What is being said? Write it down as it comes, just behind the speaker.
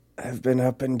I've been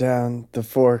up and down the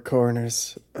four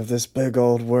corners of this big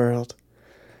old world.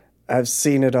 I've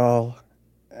seen it all,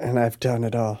 and I've done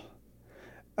it all.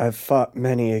 I've fought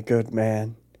many a good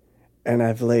man, and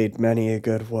I've laid many a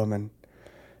good woman.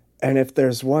 And if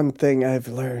there's one thing I've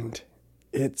learned,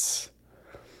 it's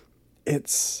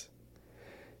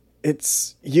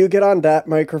you get on that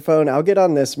microphone, I'll get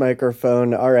on this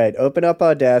microphone. All right, open up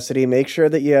Audacity. Make sure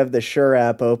that you have the Shure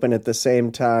app open at the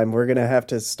same time. We're going to have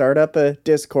to start up a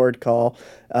Discord call.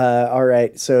 All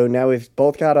right, so now we've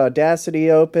both got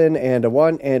Audacity open, and a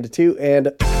 1 and a 2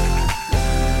 and...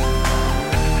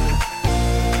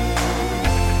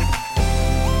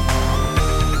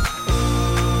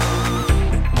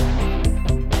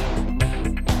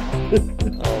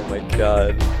 Oh my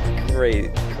god.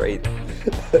 Great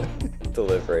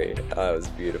delivery. That was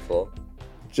beautiful.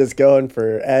 Just going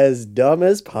for as dumb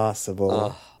as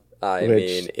possible. I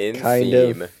mean, in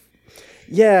theme.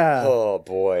 Yeah. Oh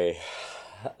boy.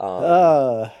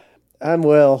 I'm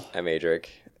Will. I'm Adric.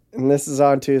 And this is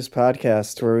Onto's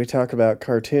podcast where we talk about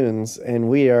cartoons. And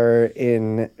we are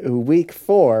in week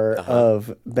 4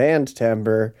 of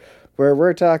Bandtember, where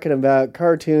we're talking about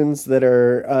cartoons that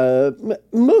are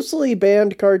mostly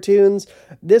band cartoons.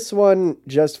 This one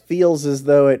just feels as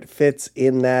though it fits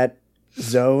in that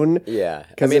zone. Yeah.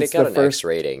 I mean, it got an X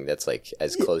rating that's like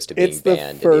as close to being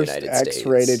banned in the United States. It's the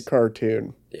first X-rated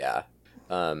cartoon. Yeah.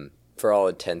 For all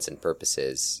intents and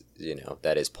purposes, you know,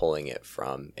 that is pulling it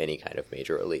from any kind of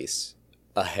major release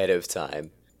ahead of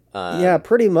time. Yeah,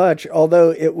 pretty much.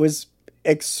 Although it was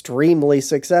extremely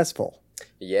successful.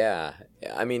 Yeah.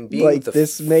 I mean, being like the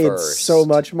this made so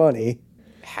much money.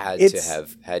 Had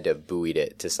to buoyed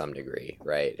it to some degree,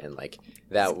 right? And like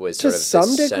that was sort of some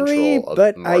the degree, central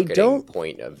but marketing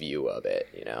point of view of it,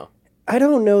 you know. I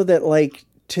don't know that like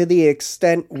to the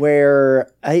extent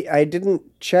where I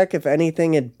didn't check if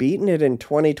anything had beaten it in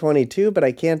 2022, but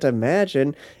I can't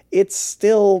imagine. It's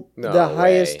still the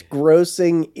highest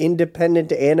grossing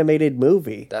independent animated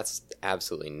movie. That's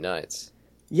absolutely nuts.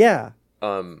 Yeah.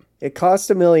 It cost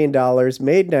 $1 million,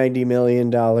 made $90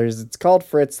 million. It's called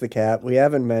Fritz the Cat. We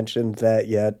haven't mentioned that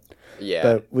yet. Yeah.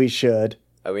 But we should.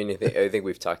 I mean, I think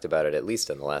we've talked about it at least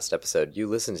in the last episode. You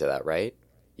listened to that, right?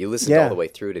 You listened all the way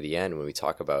through to the end when we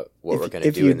talk about what we're going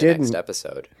to do in the next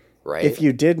episode, right? If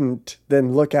you didn't,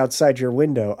 then look outside your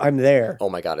window. I'm there. Oh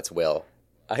my god, it's Will.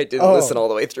 I didn't listen all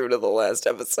the way through to the last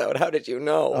episode. How did you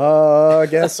know?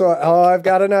 Guess what? Oh, I've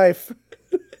got a knife.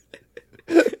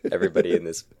 Everybody in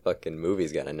this fucking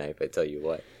movie's got a knife, I tell you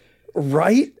what.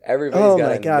 Right?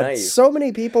 Everybody's got a knife. So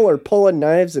many people are pulling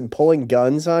knives and pulling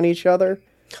guns on each other.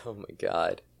 Oh my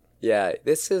god. Yeah,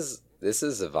 this is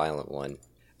a violent one.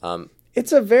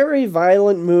 It's a very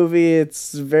violent movie.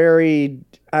 It's very,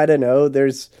 I don't know,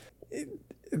 there's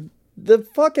the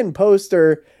fucking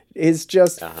poster is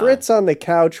just Fritz on the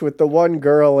couch with the one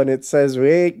girl, and it says we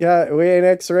ain't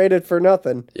X-rated for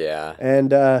nothing. Yeah.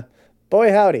 And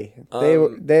boy howdy,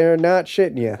 they're not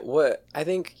shitting you. What I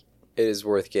think it is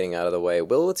worth getting out of the way.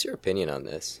 Will, what's your opinion on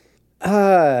this?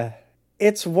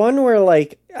 It's one where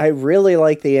like I really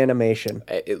like the animation.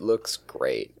 It looks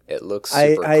great. It looks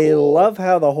super cool. I love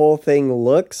how the whole thing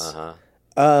looks.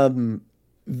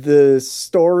 The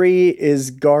story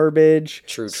is garbage.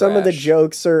 True trash. Some of the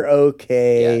jokes are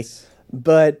okay. Yes.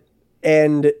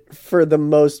 And for the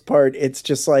most part, it's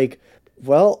just like,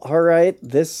 well, all right,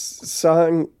 this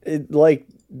song,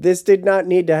 this did not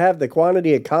need to have the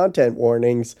quantity of content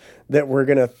warnings that we're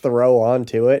going to throw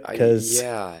onto it.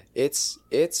 Yeah, it's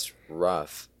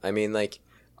rough. I mean, like,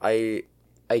 I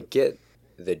get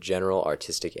the general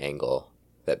artistic angle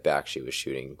that Bakshi was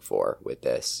shooting for with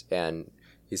this, and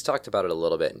he's talked about it a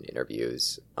little bit in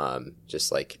interviews,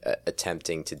 just like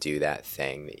attempting to do that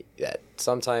thing that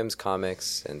sometimes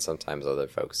comics and sometimes other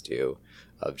folks do,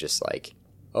 of just like,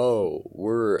 oh,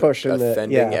 we're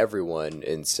offending everyone,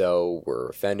 and so we're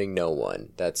offending no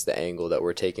one. That's the angle that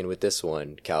we're taking with this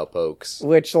one, cowpokes.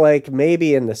 Which, like,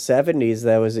 maybe in the 70s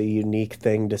that was a unique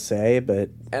thing to say, but...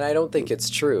 And I don't think it's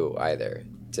true, either,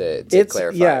 to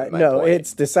clarify my point.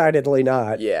 It's decidedly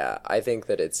not. Yeah, I think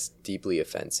that it's deeply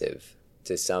offensive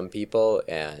to some people,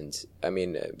 and, I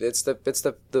mean, it's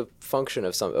the function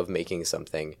of making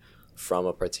something from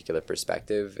a particular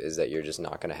perspective is that you're just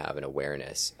not going to have an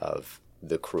awareness of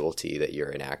the cruelty that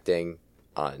you're enacting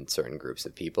on certain groups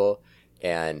of people,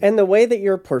 and the way that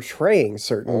you're portraying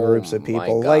certain groups of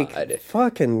people, like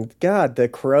fucking god, the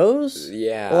crows.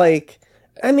 Yeah, like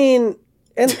I mean,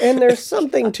 and there's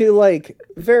something to like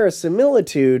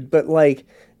verisimilitude, but like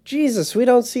Jesus, we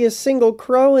don't see a single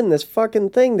crow in this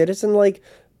fucking thing that isn't like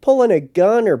pulling a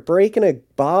gun or breaking a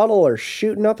bottle or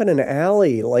shooting up in an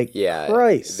alley. Like, Yeah,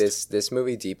 Christ. this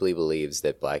movie deeply believes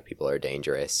that black people are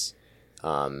dangerous.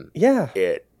 Yeah.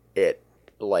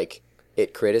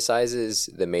 It criticizes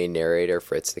the main narrator,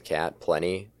 Fritz the cat,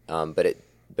 plenty, but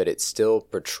it still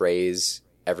portrays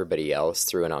everybody else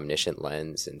through an omniscient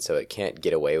lens, and so it can't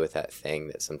get away with that thing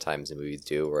that sometimes the movies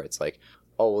do, where it's like,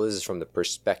 oh, well, this is from the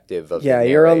perspective of the narrator.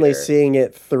 You're only seeing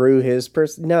it through his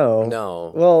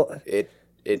No. Well, it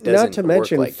doesn't. Not to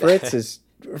mention like Fritz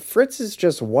is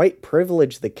just white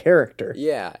privilege, the character.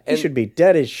 Yeah, he should be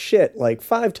dead as shit like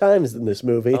 5 times in this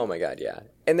movie. Oh my god, yeah.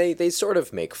 And they sort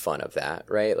of make fun of that,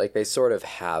 right? Like they sort of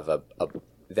have a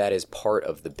that is part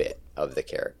of the bit of the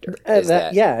character.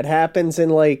 It happens in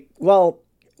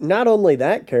not only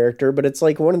that character, but it's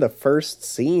like one of the first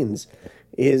scenes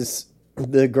is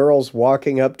the girls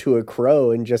walking up to a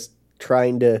crow and just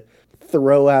trying to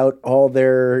throw out all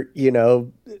their,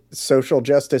 social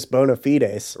justice bona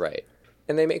fides. Right.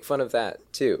 And they make fun of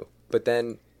that too. But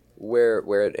then where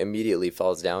it immediately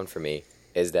falls down for me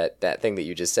is that thing that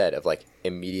you just said of like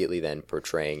immediately then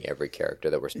portraying every character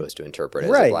that we're supposed to interpret as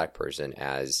a black person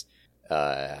as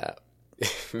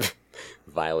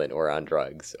violent or on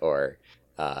drugs or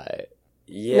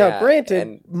Now,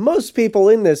 granted, most people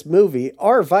in this movie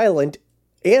are violent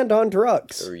and on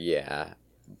drugs. Yeah.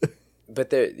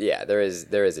 But there is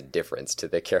a difference to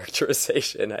the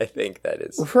characterization. I think that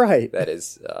is right. That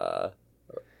is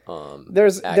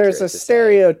there's a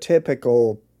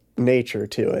stereotypical nature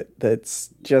to it that's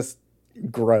just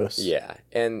gross. Yeah,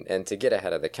 and to get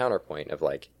ahead of the counterpoint of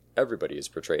like everybody is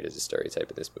portrayed as a stereotype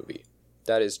in this movie,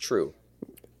 that is true.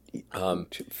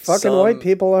 Fucking white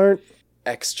people aren't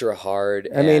extra hard.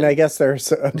 I mean, I guess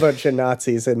there's a bunch of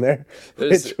Nazis in there,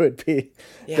 which would be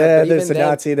there's a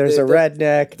Nazi, there's a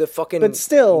redneck, the fucking but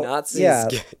still Nazis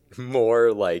get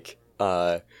more like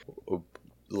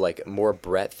more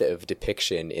breadth of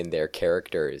depiction in their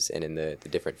characters and in the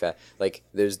different like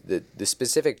there's the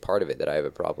specific part of it that I have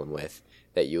a problem with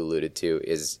that you alluded to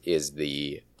is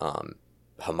the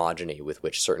homogeny with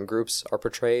which certain groups are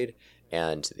portrayed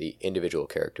and the individual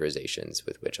characterizations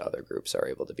with which other groups are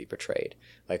able to be portrayed.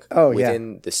 Like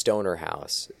within the Stoner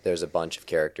house, there's a bunch of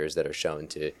characters that are shown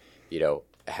to,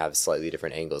 have slightly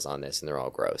different angles on this and they're all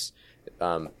gross.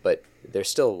 But they're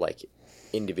still like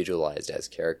individualized as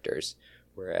characters.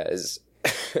 Whereas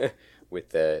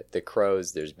with the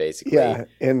crows, there's basically... Yeah,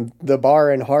 in the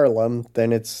bar in Harlem,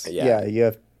 then it's... Yeah, you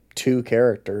have 2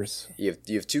 characters. You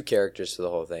have 2 characters for the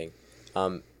whole thing.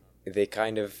 They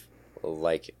kind of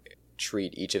like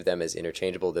treat each of them as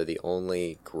interchangeable. They're the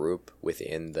only group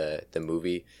within the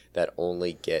movie that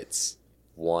only gets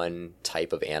one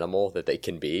type of animal that they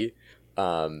can be.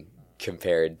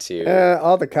 Compared to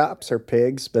all the cops are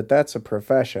pigs, but that's a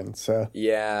profession, so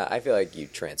yeah, I feel like you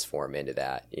transform into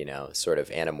that, sort of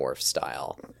Animorph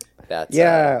style. That's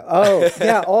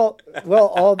all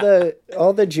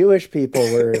the Jewish people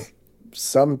were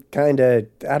some kind of,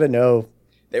 I don't know,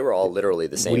 they were all literally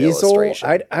the same weasel?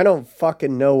 illustration. I don't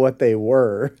fucking know what they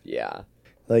were. Yeah,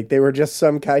 like they were just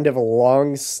some kind of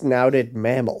long snouted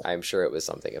mammal. I'm sure it was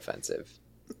something offensive.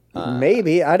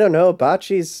 Maybe, I don't know.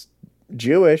 Bocce's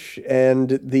Jewish,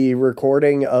 and the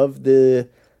recording of the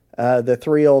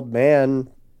 3 old men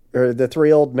at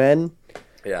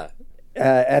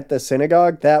the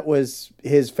synagogue, that was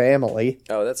his family.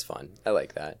 Oh, that's fun. I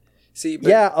like that. See,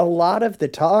 a lot of the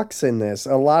talks in this,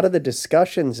 a lot of the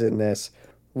discussions in this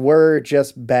were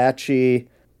just Batchy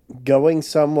going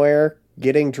somewhere,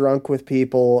 getting drunk with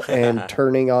people, and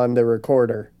turning on the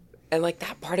recorder. And like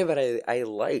that part of it I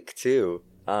like too.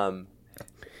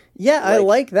 I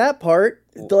like that part.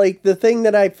 Like, the thing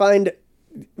that I find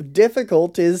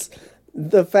difficult is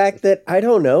the fact that, I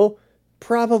don't know,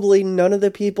 probably none of the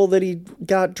people that he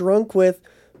got drunk with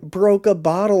broke a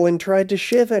bottle and tried to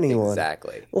shiv anyone.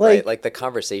 Exactly. Right. Like, the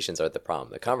conversations aren't the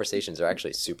problem. The conversations are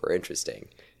actually super interesting.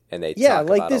 And they talk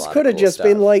about this a lot could have cool just stuff.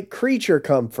 been like Creature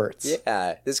Comforts.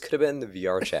 Yeah, this could have been the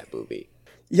VR chat movie.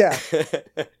 Yeah.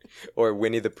 Or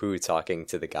Winnie the Pooh talking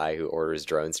to the guy who orders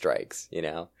drone strikes, You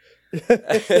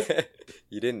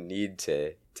didn't need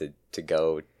to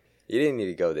go. You didn't need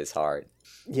to go this hard.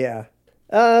 Yeah.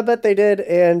 But they did,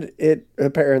 and it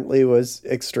apparently was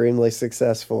extremely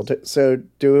successful. So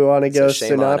do we want to go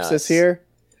synopsis here?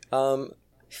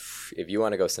 If you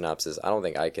want to go synopsis, I don't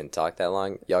think I can talk that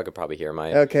long. Y'all could probably hear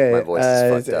my voice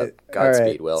is fucked up. Godspeed,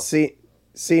 right. Will.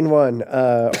 Scene 1,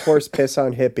 horse piss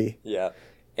on hippie. Yeah.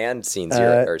 And scene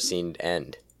 0, or scene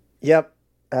end. Yep.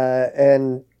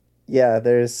 And yeah,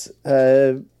 there's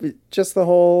just the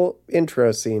whole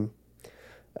intro scene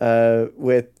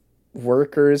with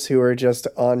workers who are just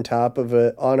on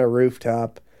a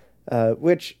rooftop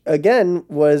which again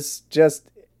was just,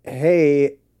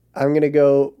 hey, I'm going to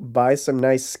go buy some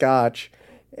nice scotch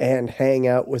and hang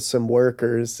out with some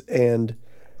workers and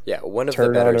Yeah, one of the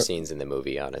better scenes in the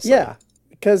movie, honestly. Yeah,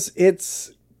 because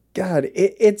it's, God,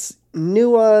 it's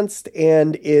nuanced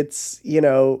and it's,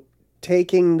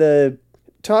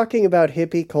 talking about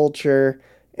hippie culture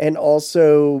and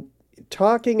also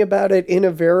talking about it in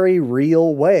a very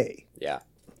real way.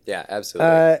 Yeah,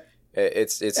 absolutely.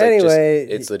 It's anyway,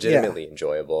 it's legitimately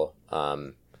enjoyable.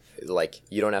 Like,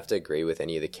 you don't have to agree with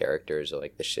any of the characters or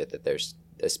like the shit that they're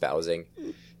espousing.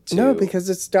 No, because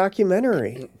it's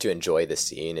documentary. To enjoy the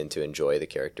scene and to enjoy the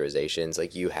characterizations.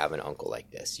 Like, you have an uncle like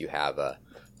this. You have a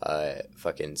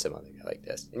fucking some other guy like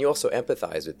this. And you also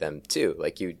empathize with them, too.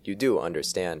 Like, you do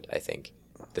understand, I think,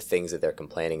 the things that they're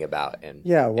complaining about. And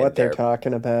what they're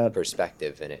talking about.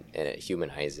 Perspective, and it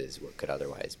humanizes what could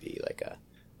otherwise be like a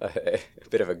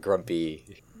bit of a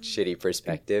grumpy, shitty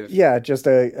perspective. Yeah, just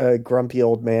a grumpy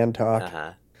old man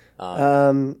talk.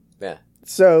 Yeah.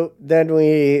 So then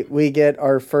we get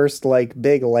our first like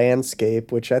big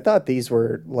landscape, which I thought these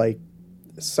were like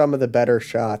some of the better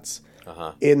shots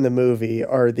in the movie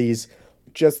are these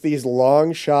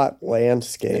long shot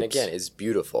landscapes. And again, it's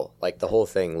beautiful. Like, the whole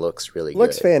thing looks really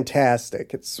looks good.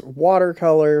 Fantastic. It's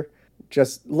watercolor,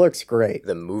 just looks great.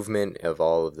 The movement of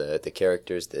all of the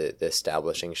characters, the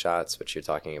establishing shots, which you're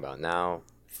talking about now,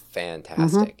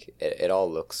 fantastic. Mm-hmm. It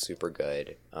all looks super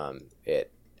good.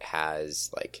 It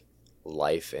has like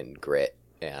life and grit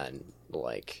and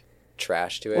like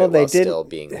trash to it, while still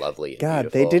being lovely and beautiful.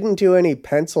 They didn't do any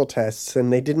pencil tests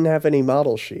and they didn't have any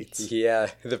model sheets. Yeah,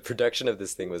 the production of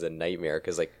this thing was a nightmare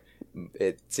because like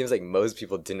it seems like most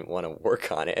people didn't want to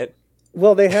work on it.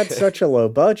 Well, they had such a low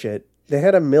budget. They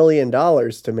had $1 million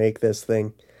to make this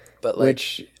thing. But like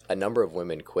a number of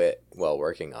women quit while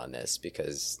working on this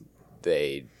because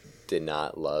they did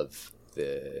not love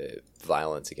the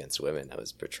violence against women that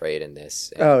was portrayed in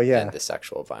this. And the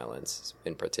sexual violence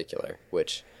in particular,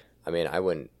 which, I mean, I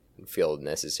wouldn't feel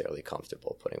necessarily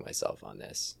comfortable putting myself on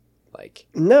this. Like,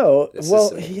 no,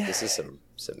 this is some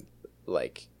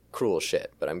like cruel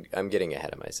shit, but I'm getting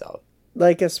ahead of myself.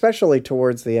 Like, especially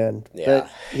towards the end.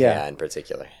 Yeah, in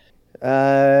particular.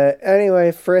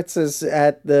 Anyway, Fritz is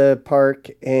at the park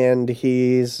and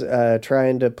he's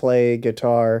trying to play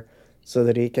guitar so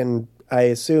that he can, I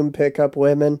assume, pick up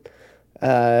women.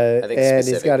 I think and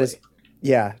he's got his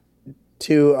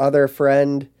two other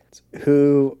friends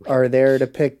who are there to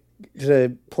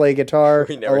play guitar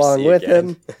along with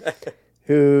him,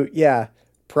 who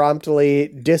promptly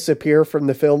disappear from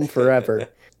the film forever.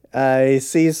 He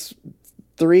sees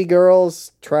 3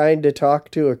 girls trying to talk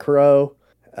to a crow.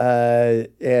 This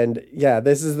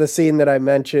is the scene that I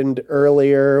mentioned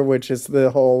earlier, which is the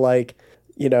whole like,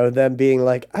 them being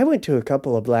like, I went to a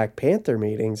couple of Black Panther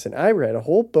meetings and I read a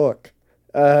whole book.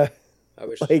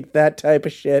 Like that type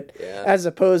of shit, as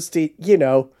opposed to,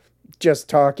 just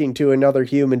talking to another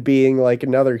human being like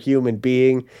another human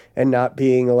being and not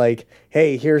being like,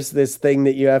 hey, here's this thing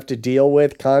that you have to deal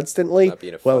with constantly.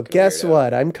 Well, guess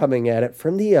what? I'm coming at it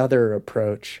from the other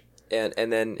approach. And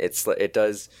then it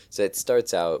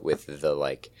starts out with the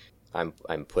like, I'm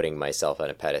putting myself on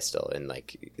a pedestal and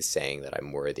like saying that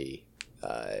I'm worthy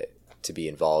to be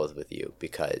involved with you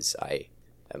because I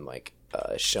am like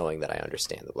showing that I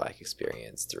understand the Black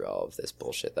experience through all of this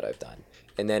bullshit that I've done.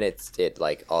 And then it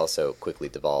like also quickly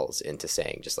devolves into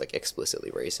saying just like explicitly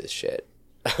racist shit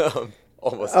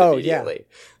almost immediately.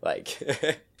 Yeah. Like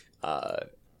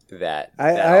that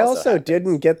I also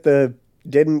didn't get the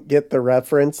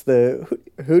reference.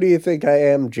 Who do you think I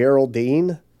am,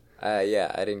 Geraldine? I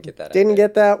didn't get that. Didn't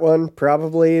get that one.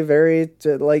 Probably very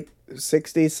like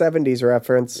 60s, 70s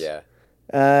reference. Yeah.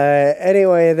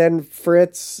 Anyway, then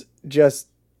Fritz just,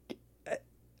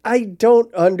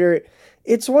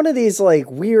 it's one of these like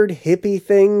weird hippie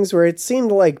things where it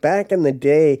seemed like back in the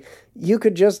day you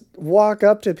could just walk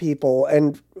up to people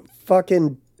and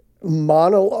fucking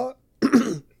monologue.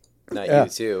 Not you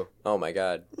too. Oh my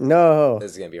God. No.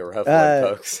 This is going to be a rough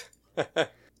one, folks.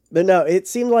 But no, it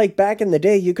seemed like back in the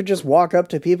day you could just walk up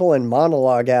to people and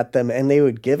monologue at them and they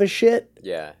would give a shit.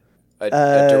 Yeah. A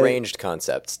deranged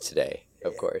concept today,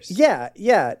 of course. Yeah.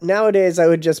 Nowadays I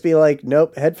would just be like,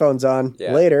 nope, headphones on.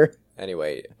 Yeah. Later.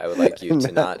 Anyway, I would like you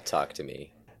to not talk to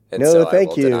me. And no, so thank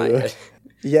I will you. deny it.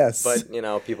 Yes. But,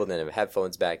 people didn't have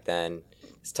headphones back then.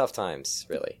 It's tough times,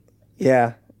 really.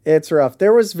 Yeah. It's rough.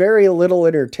 There was very little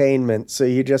entertainment, so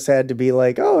you just had to be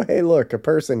like, oh, hey, look, a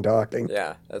person talking.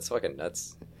 Yeah, that's fucking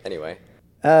nuts. Anyway.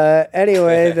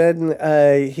 Then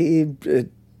he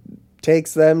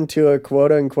takes them to a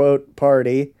quote-unquote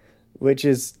party, which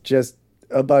is just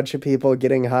a bunch of people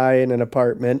getting high in an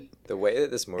apartment. The way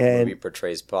that this movie And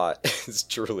portrays pot is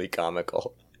truly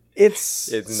comical.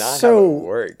 it's not so, how it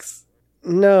works.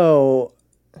 No.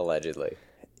 Allegedly.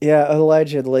 Yeah,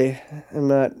 allegedly. I'm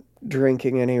not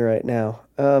drinking any right now.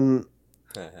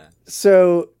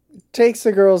 So takes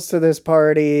the girls to this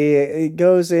party,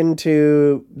 goes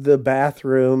into the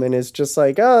bathroom and is just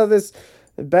like, oh, this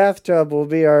bathtub will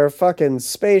be our fucking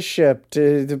spaceship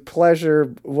to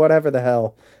pleasure whatever the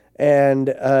hell.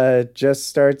 And just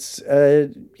starts,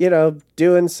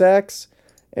 doing sex.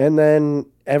 And then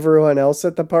everyone else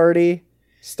at the party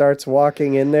starts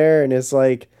walking in there and is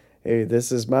like, hey,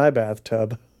 this is my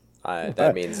bathtub.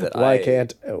 That means that Why I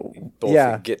can't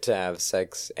both get to have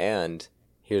sex, and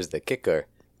here's the kicker.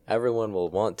 Everyone will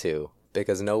want to,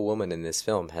 because no woman in this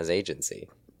film has agency.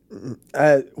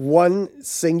 One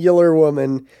singular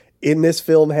woman in this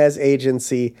film has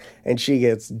agency, and she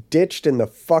gets ditched in the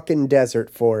fucking desert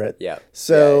for it. Yeah.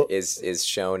 So is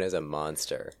shown as a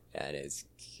monster and is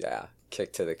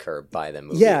kicked to the curb by the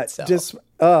movie itself. Just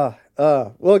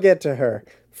we'll get to her.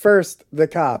 First, the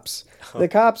cops. The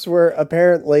cops were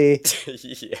apparently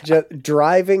just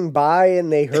driving by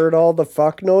and they heard all the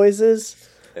fuck noises.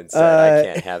 And said,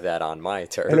 I can't have that on my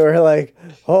turf. And we're like,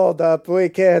 hold up, we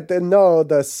can't. No,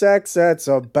 the sex, that's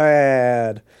so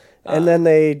bad. And then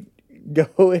they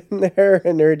go in there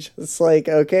and they're just like,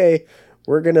 okay,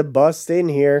 we're going to bust in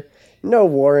here. No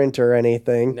warrant or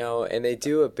anything. No, and they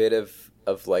do a bit of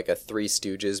like a Three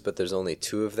Stooges, but there's only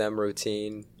two of them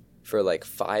routine for like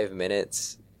 5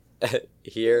 minutes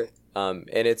here. And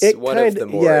it's one of the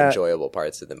more enjoyable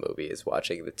parts of the movie is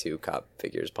watching the two cop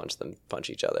figures punch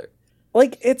each other.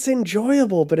 Like, it's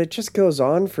enjoyable, but it just goes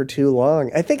on for too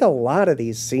long. I think a lot of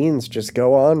these scenes just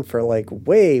go on for, like,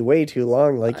 way, way too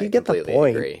long. Like, you get the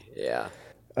point. Agree. Yeah.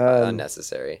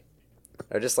 Unnecessary.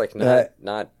 Or just, like, not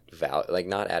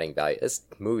adding value. This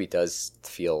movie does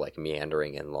feel, like,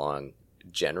 meandering and long,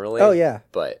 generally. Oh, yeah.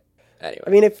 But, anyway. I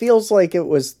mean, it feels like it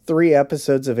was 3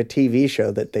 episodes of a TV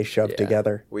show that they shoved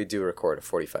together. We do record a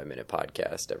 45-minute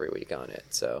podcast every week on it,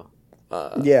 so...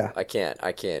 I can't,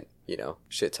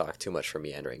 shit talk too much for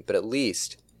meandering, but at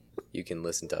least you can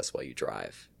listen to us while you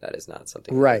drive. That is not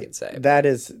something I can say. That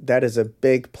is a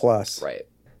big plus. Right.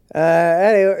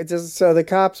 Anyway, so the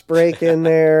cops break in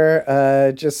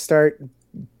there, just start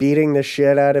beating the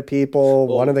shit out of people.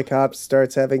 One of the cops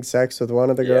starts having sex with one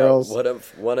of the girls.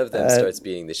 One of them starts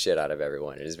beating the shit out of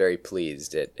everyone and is very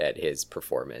pleased at his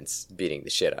performance beating the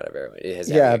shit out of everyone.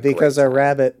 Because a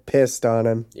rabbit pissed on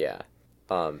him. Yeah.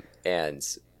 And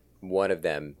one of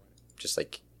them just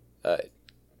like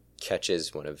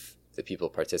catches one of the people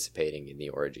participating in the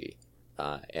orgy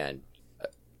and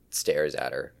stares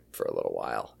at her for a little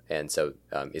while, and so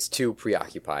is too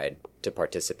preoccupied to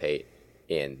participate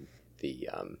in the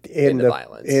violence.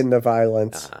 In the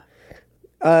violence.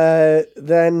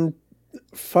 Then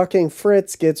fucking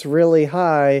Fritz gets really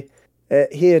high.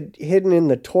 He had hidden in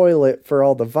the toilet for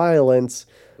all the violence.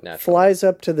 Flies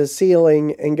up to the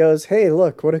ceiling and goes, hey,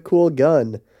 look, what a cool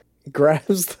gun.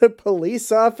 Grabs the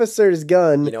police officer's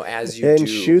gun as you and do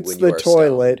shoots when the you are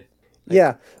toilet. stoned.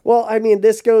 Yeah. Well, I mean,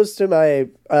 this goes to my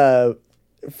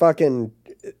fucking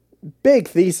big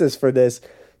thesis for this.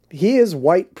 He is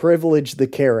white privilege the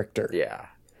character. Yeah.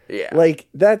 Yeah. Like,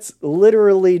 that's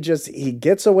literally just, he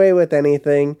gets away with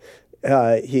anything.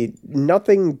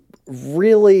 Nothing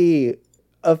really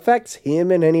affects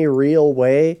him in any real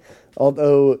way.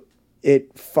 Although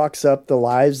it fucks up the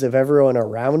lives of everyone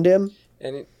around him.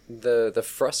 And the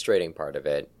frustrating part of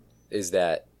it is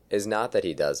not that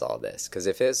he does all this. Because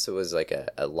if this was like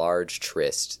a large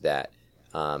tryst that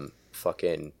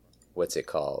fucking, what's it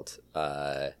called?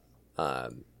 The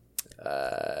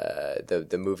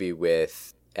movie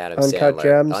with Adam Uncut Sandler.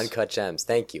 Gems. Uncut Gems.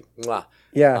 Thank you. Mwah.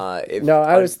 Yeah.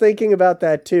 I was thinking about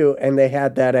that too, and they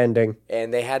had that ending.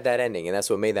 And that's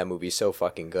what made that movie so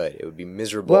fucking good. It would be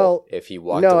miserable if he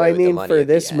walked away with the money. For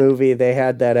this movie, they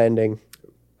had that ending.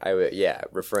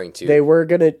 Referring to they were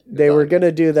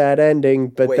gonna do that ending,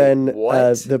 but then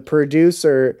the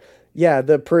producer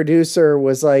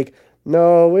was like,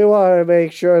 no, we want to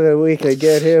make sure that we could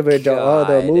get him into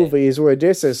other movies where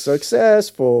this is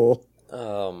successful.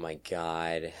 Oh my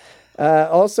god.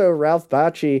 Also, Ralph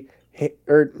Bakshi,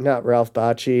 not Ralph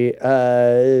Bakshi,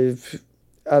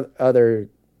 other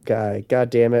guy, god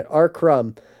damn it, R.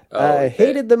 Crumb,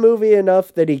 hated the movie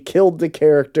enough that he killed the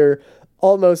character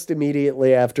almost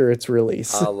immediately after its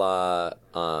release. A la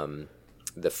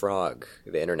the frog,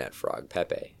 the internet frog,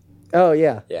 Pepe. Oh,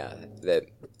 yeah. Yeah,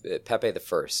 Pepe the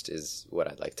First is what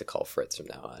I'd like to call Fritz from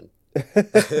now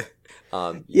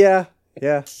on. Yeah.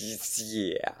 Yeah.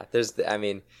 There's,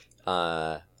 and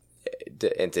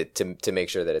to make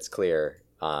sure that it's clear,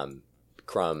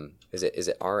 Crumb. Is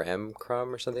it R.M.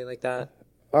 Crumb or something like that?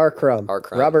 R. Crumb. R.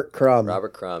 Crumb. Robert Crumb.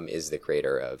 Robert Crumb is the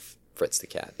creator of Fritz the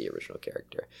Cat, the original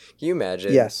character. Can you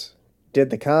imagine? Yes. Did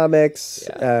the comics.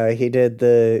 Yeah. He had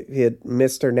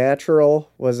Mr.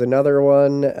 Natural was another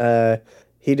one.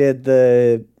 He did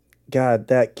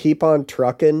that Keep on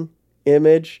Truckin'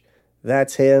 image.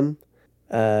 That's him.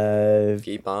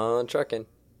 Keep on trucking.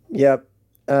 Yep.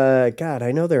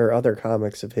 I know there are other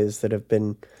comics of his that have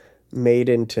been made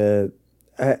into...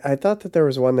 I thought that there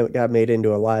was one that got made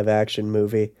into a live-action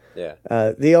movie. Yeah.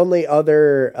 The only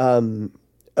other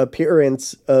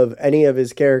appearance of any of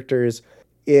his characters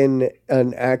in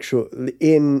an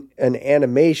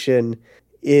animation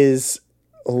is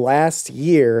last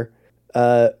year.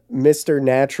 Mr.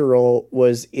 Natural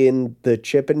was in the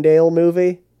Chippendale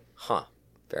movie. Huh.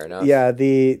 Fair enough. Yeah,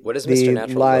 what does Mr.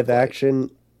 Natural live look like?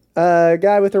 action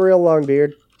guy with a real long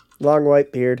beard, long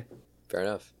white beard. Fair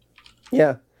enough.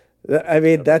 Yeah, I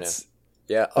mean that's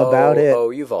Yeah. about it. Oh,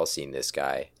 you've all seen this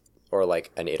guy, or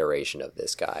like an iteration of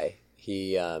this guy.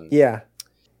 He yeah.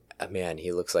 Man,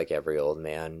 he looks like every old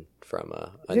man from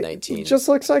a 19. He just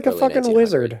looks like a early fucking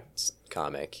wizard. 1900s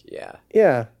comic. Yeah.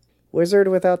 Yeah, wizard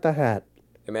without the hat.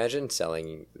 Imagine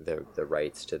selling the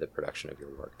rights to the production of your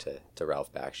work to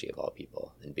Ralph Bakshi of all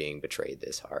people and being betrayed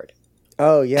this hard.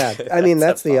 Oh yeah, I mean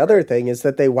that's a the bummer. other thing is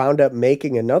that they wound up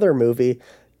making another movie,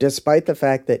 despite the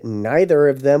fact that neither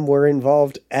of them were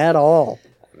involved at all,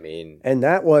 I mean, and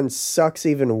that one sucks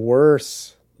even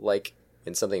worse. like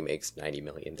when something makes $90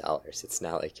 million, it's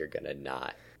not like you're gonna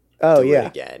not Oh do yeah, it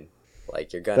again.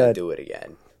 Like you're gonna But- do it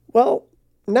again. well,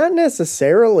 not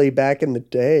necessarily back in the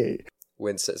day.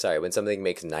 When something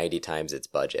makes 90 times its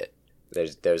budget, there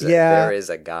is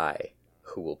a guy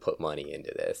who will put money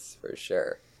into this for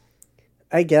sure.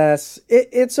 I guess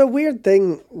it's a weird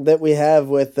thing that we have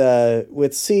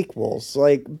with sequels.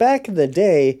 Like back in the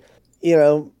day,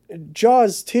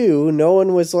 Jaws 2, no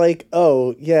one was like,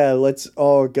 "Oh yeah, let's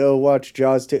all go watch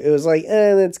Jaws 2." It was like,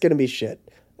 it's gonna be shit.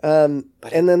 And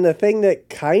then the thing that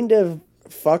kind of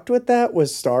fucked with that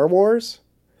was Star Wars.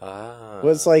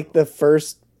 Was like the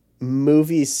first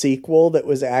movie sequel that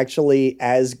was actually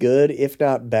as good, if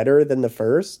not better, than the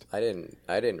first. I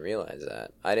didn't realize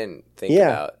that. I didn't think Yeah.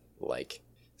 about like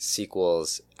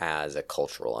sequels as a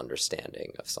cultural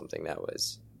understanding of something that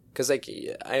was, because like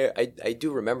I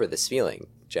do remember this feeling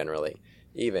generally,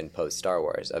 even post Star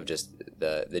Wars, of just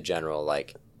the general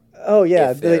like, Oh yeah,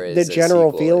 if there the is a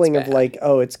general sequel, feeling it's of bad. like,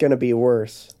 oh, it's gonna be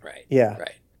worse. right, Yeah.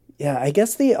 right. Yeah, I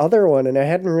guess the other one, and I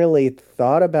hadn't really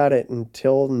thought about it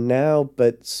until now,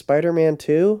 but Spider-Man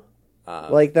 2?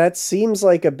 Like, that seems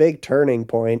like a big turning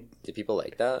point. Did people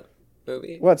like that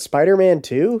movie? What, Spider-Man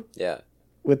 2? Yeah.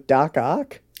 With Doc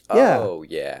Ock? Yeah. Oh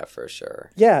yeah, for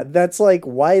sure. Yeah, that's like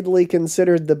widely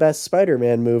considered the best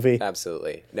Spider-Man movie.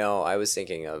 Absolutely. No, I was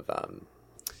thinking of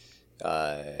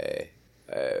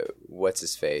what's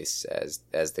his face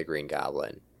as the Green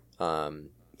Goblin.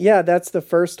 Yeah, that's the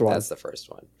first one. That's the first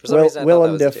one. For some reason, I thought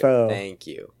Willem that was Dafoe. Thank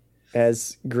you.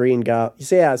 As Green Goblin.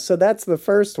 So, yeah, so that's the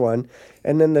first one.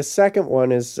 And then the second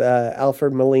one is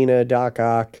Alfred Molina, Doc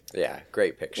Ock, Yeah,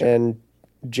 great picture. and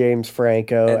James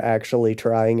Franco actually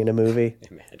trying in a movie.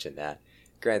 Imagine that.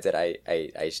 Granted,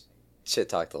 I shit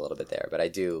talked a little bit there, but I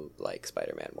do like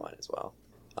Spider-Man 1 as well.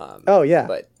 Oh yeah,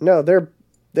 But no,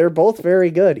 they're both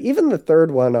very good. Even the third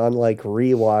one on like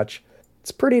rewatch,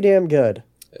 it's pretty damn good.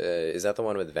 is that the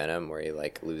one with Venom where he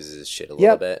like loses his shit a little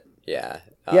Yep. bit? Yeah.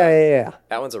 Yeah.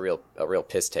 That one's a real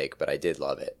piss take, but I did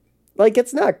love it. Like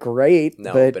it's not great,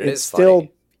 No, but but it it's is still,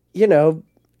 funny.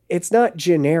 It's not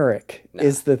generic Nah.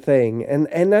 is the thing,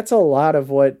 and that's a lot of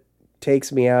what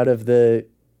takes me out of the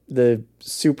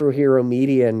superhero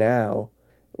media now.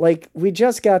 Like we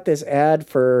just got this ad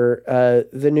for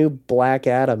the new Black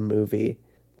Adam movie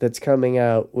that's coming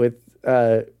out with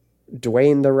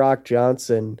Dwayne "The Rock"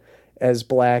 Johnson as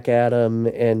Black Adam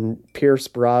and Pierce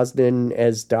Brosnan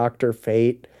as Dr.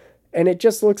 Fate. And it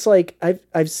just looks like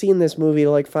I've seen this movie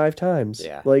like 5 times.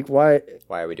 Yeah. Like why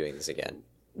Why are we doing this again?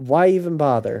 even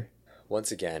bother?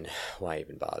 Once again, why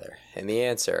even bother? And the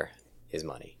answer is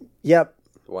money. Yep.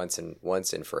 Once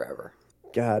and forever.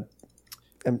 God.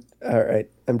 I'm all right.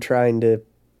 I'm trying to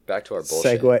Back to our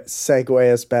bullshit.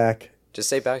 segue us back. Just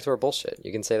say back to our bullshit.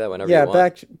 You can say that whenever Yeah, you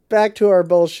want. back to our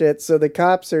bullshit. So the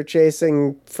cops are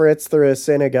chasing Fritz through a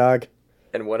synagogue.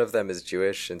 And one of them is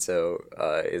Jewish, and so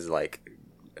is like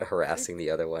harassing the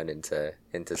other one into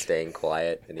staying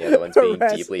quiet, and the other one's being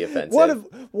deeply offensive.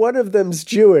 One of them's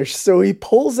Jewish, so he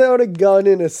pulls out a gun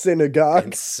in a synagogue.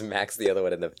 and smacks the other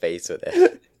one in the face with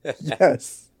it.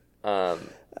 Yes.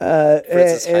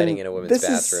 Fritz is hiding in a women's this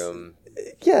is- bathroom.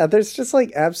 Yeah, there's just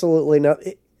like absolutely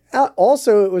nothing.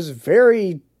 also, it was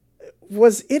very...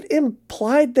 Was it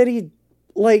implied that he,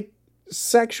 like,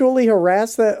 sexually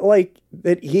harassed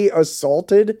that he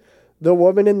assaulted the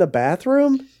woman in the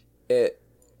bathroom? It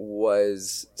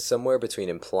was somewhere between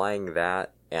implying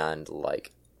that and,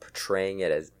 like, portraying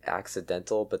it as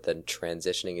accidental, but then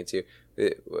transitioning into...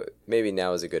 Maybe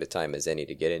now is as good a time as any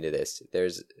to get into this.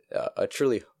 There's a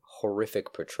truly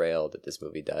horrific portrayal that this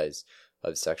movie does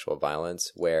of sexual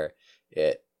violence, where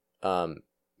it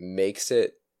makes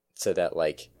it so that,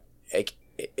 like,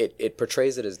 it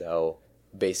portrays it as though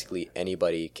basically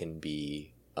anybody can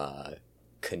be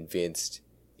convinced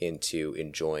into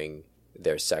enjoying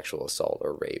their sexual assault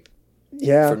or rape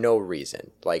for no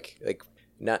reason. Like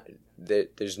not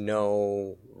there's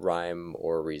no rhyme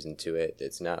or reason to it.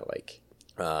 It's not like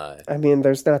I mean,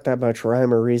 there's not that much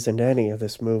rhyme or reason to any of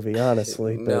this movie,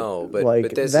 honestly. But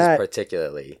this is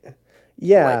particularly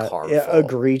harmful.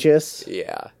 Egregious.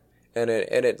 Yeah, and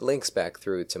it links back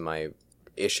through to my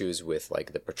issues with,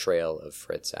 like, the portrayal of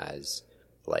Fritz as,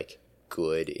 like,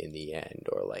 good in the end,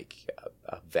 or like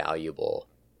a valuable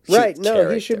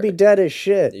character. He should be dead as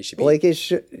shit. He should be, like,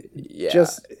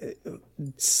 just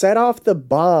set off the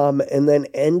bomb and then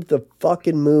end the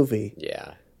fucking movie.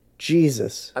 Yeah.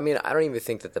 Jesus. I mean, I don't even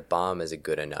think that the bomb is a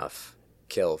good enough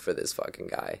kill for this fucking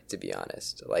guy, to be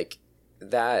honest. Like,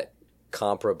 that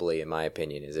comparably, in my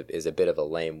opinion, is a bit of a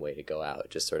lame way to go out,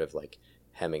 just sort of like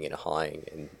hemming and hawing,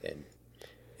 and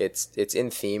it's in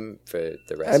theme for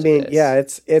the rest of this. Yeah,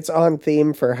 it's on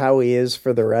theme for how he is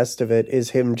for the rest of it,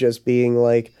 is him just being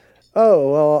like,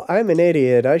 oh, well, I'm an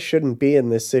idiot. I shouldn't be in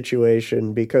this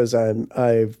situation because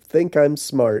I think I'm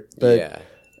smart. But yeah.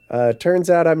 Turns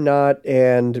out I'm not,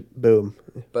 and boom.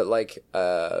 But, like,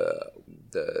 the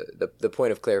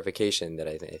point of clarification that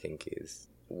I think is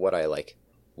what I, like,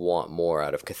 want more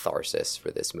out of catharsis for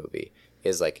this movie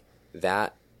is, like,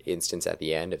 that instance at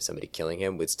the end of somebody killing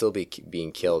him would still be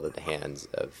being killed at the hands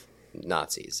of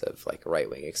Nazis, of, like,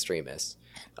 right-wing extremists.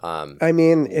 I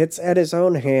mean, it's at his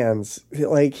own hands.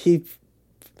 Like, he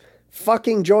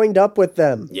fucking joined up with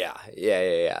them. Yeah.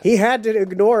 He had to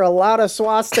ignore a lot of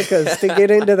swastikas to get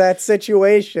into that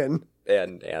situation.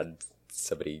 And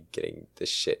somebody getting the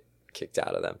shit kicked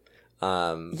out of them.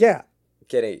 Yeah.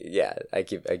 I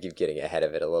keep getting ahead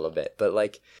of it a little bit. But,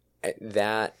 like,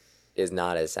 that is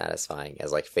not as satisfying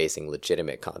as, like, facing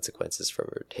legitimate consequences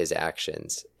for his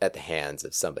actions at the hands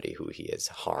of somebody who he has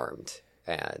harmed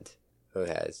and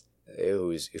whose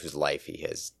life he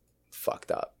has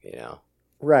fucked up, you know?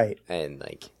 Right. And,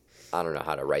 like, I don't know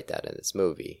how to write that in this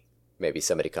movie. Maybe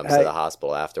somebody comes to the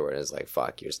hospital afterward and is like,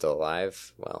 fuck, you're still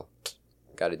alive? Well,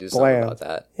 got to do something about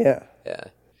that. Yeah. Yeah.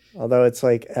 Although it's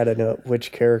like, I don't know,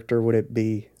 which character would it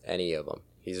be? Any of them.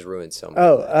 He's ruined so many.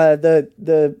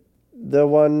 The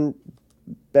one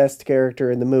best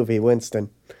character in the movie,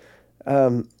 Winston.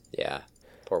 Yeah.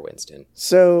 Poor Winston.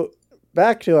 So,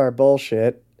 back to our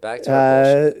bullshit.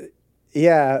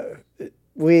 Yeah.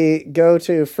 We go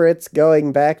to Fritz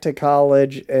going back to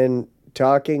college and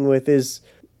talking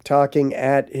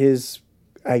at his,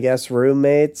 I guess,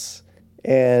 roommates,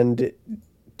 and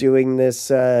doing this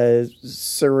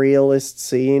surrealist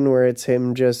scene where it's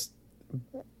him just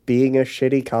being a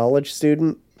shitty college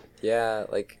student. Yeah,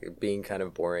 like being kind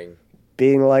of boring.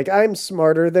 Being like, I'm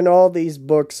smarter than all these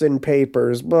books and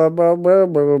papers, blah, blah, blah,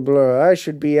 blah, blah. I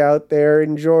should be out there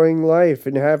enjoying life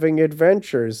and having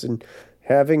adventures and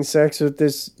having sex with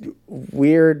this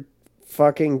weird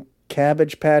fucking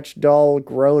Cabbage Patch doll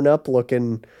grown up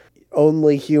looking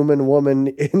only human woman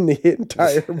in the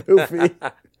entire movie.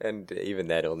 And even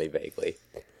that only vaguely.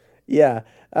 Yeah.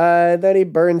 Then he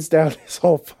burns down his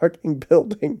whole fucking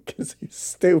building because he's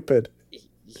stupid.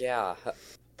 Yeah,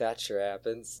 that sure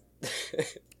happens.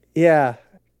 Yeah.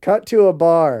 Cut to a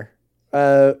bar,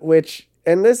 and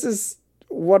this is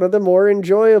one of the more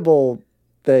enjoyable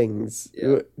things.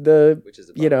 Yeah.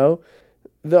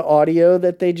 The audio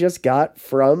that they just got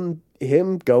from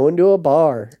him going to a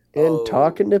bar and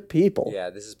talking to people. Yeah,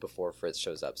 this is before Fritz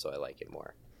shows up, so I like it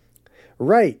more.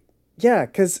 Right. Yeah,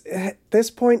 because at this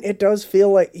point, it does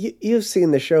feel like... You've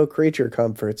seen the show Creature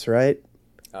Comforts, right?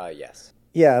 Yes.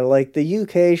 Yeah, like the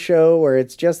UK show where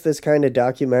it's just this kind of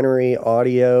documentary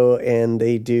audio and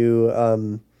they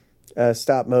do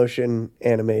stop motion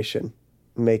animation,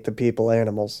 make the people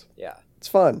animals. Yeah. It's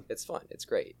fun. It's fun. It's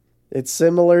great. It's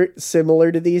similar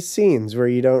to these scenes where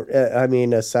you don't...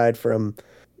 aside from,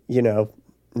 no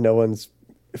one's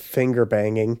finger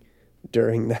banging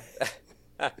during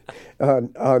that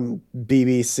on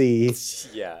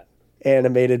BBC. Yeah.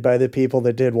 Animated by the people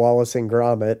that did Wallace and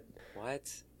Gromit.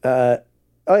 What?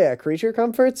 Oh yeah, Creature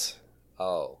Comforts?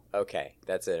 Oh, okay.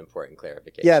 That's an important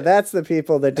clarification. Yeah, that's the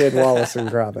people that did Wallace and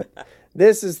Gromit.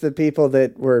 This is the people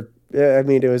that were, I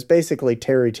mean, it was basically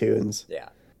Terry Toons. Yeah.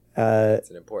 That's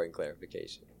an important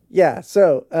clarification. Yeah,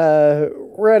 so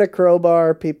we're at a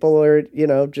crowbar. People are,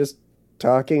 just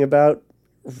talking about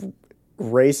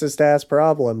racist-ass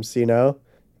problems,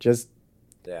 Just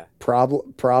Yeah.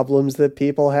 problems that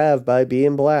people have by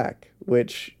being black,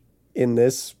 which in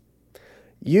this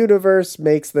universe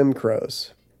makes them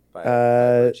crows. By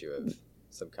virtue of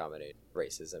some combination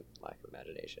racism, lack of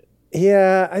imagination.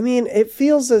 Yeah, I mean, it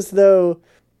feels as though,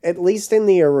 at least in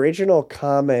the original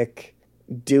comic,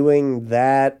 doing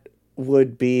that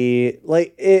would be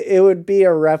like it would be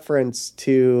a reference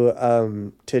to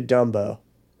Dumbo.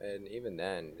 And even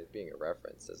then, it being a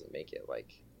reference doesn't make it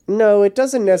like. No, it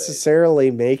doesn't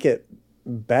necessarily make it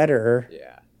better.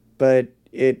 Yeah. But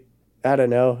it, I don't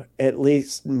know, at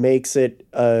least makes it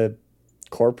a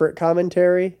corporate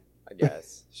commentary. I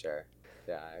guess. Sure.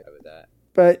 Yeah, I go with that.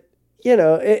 But,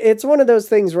 it's one of those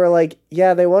things where, like,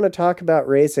 yeah, they want to talk about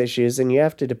race issues and you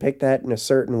have to depict that in a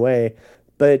certain way.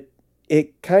 But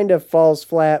it kind of falls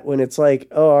flat when it's like,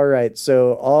 oh, all right,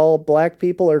 so all black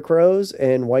people are crows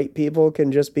and white people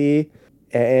can just be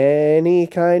any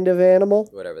kind of animal?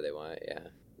 Whatever they want, yeah.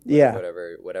 Yeah.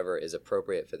 Whatever is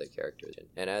appropriate for the characters.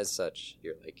 And as such,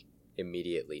 you're, like,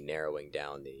 immediately narrowing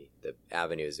down the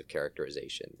avenues of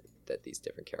characterization that these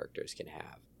different characters can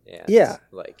have. And yeah.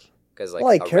 Because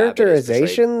like a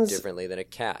characterizations is differently than a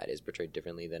cat is portrayed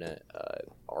differently than a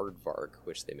aardvark,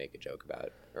 which they make a joke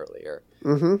about earlier.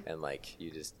 Mm-hmm. And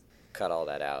you just cut all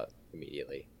that out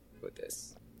immediately with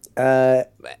this.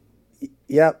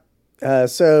 Yep.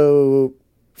 So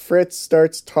Fritz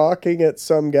starts talking at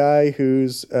some guy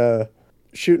who's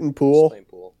shooting pool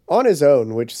on his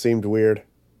own, which seemed weird.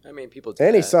 I mean, people do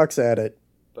and that, he sucks at it.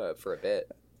 But for a bit,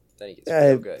 then he gets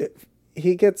real good.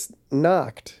 He gets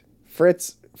knocked.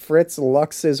 Fritz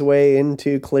lucks his way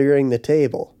into clearing the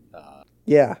table.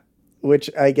 Yeah, which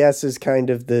I guess is kind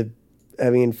of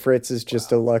Fritz is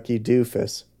just a lucky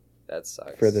doofus. That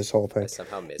sucks. For this whole thing. I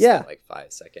somehow missed that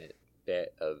 5-second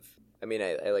bit of... I mean,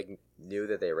 I knew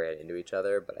that they ran into each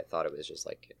other, but I thought it was just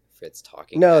Fritz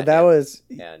talking. No, that was...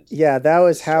 And that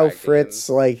was how Fritz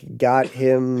got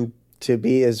him to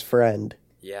be his friend.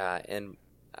 Yeah, and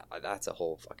that's a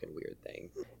whole fucking weird thing.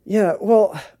 Yeah,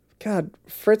 well... God,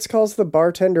 Fritz calls the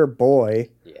bartender boy.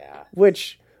 Yeah.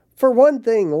 Which, for one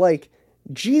thing,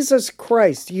 Jesus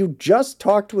Christ, you just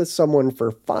talked with someone for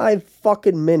 5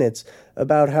 fucking minutes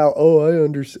about how, I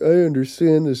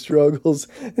understand the struggles,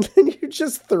 and then you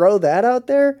just throw that out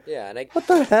there? Yeah, what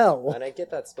the hell? And I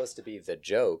get that's supposed to be the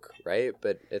joke, right?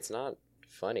 But it's not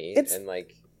funny, and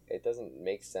it doesn't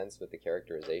make sense with the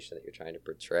characterization that you're trying to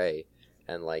portray,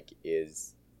 and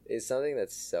is something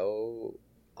that's so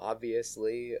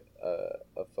obviously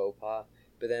a faux pas,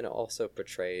 but then also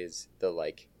portrays the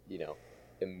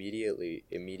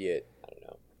immediate, I don't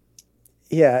know.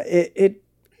 Yeah,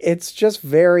 it's just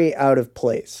very out of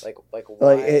place. Why?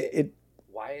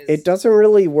 Why is it doesn't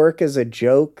really work as a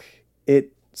joke.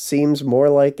 It seems more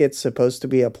like it's supposed to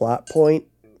be a plot point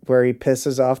where he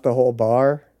pisses off the whole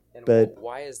bar. But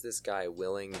why is this guy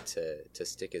willing to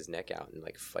stick his neck out and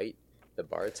fight the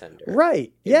bartender?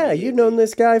 Right. Yeah, you've known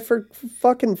this guy for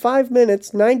fucking 5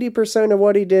 minutes. 90% of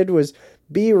what he did was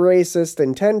be racist,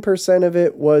 and 10% of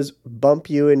it was bump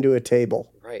you into a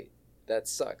table. Right. That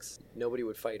sucks. Nobody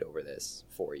would fight over this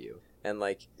for you. And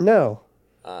no.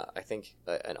 I think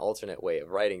an alternate way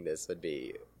of writing this would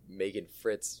be making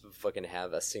Fritz fucking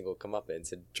have a single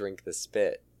comeuppance and drink the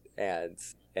spit and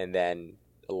then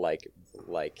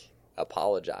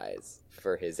apologize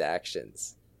for his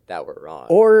actions that were wrong.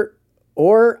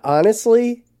 Or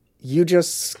honestly, you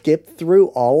just skip through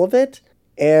all of it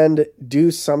and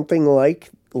do something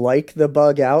like the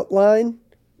bug outline,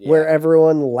 where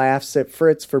everyone laughs at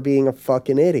Fritz for being a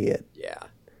fucking idiot. Yeah,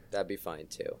 that'd be fine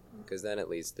too, because then at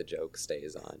least the joke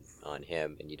stays on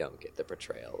him, and you don't get the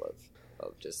portrayal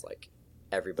of just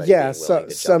everybody. Yeah,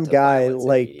 some guy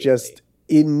just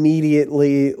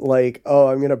immediately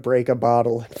I'm gonna break a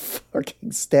bottle and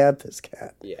fucking stab this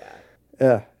cat. Yeah.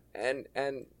 Yeah. And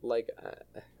I'm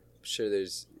sure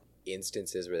there's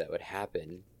instances where that would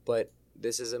happen, but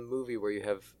this is a movie where you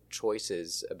have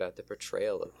choices about the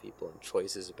portrayal of people and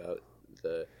choices about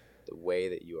the way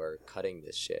that you are cutting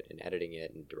this shit and editing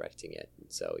it and directing it.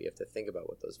 And so you have to think about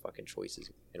what those fucking choices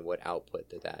and what output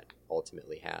that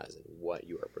ultimately has and what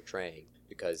you are portraying.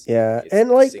 Because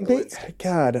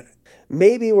God,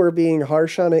 maybe we're being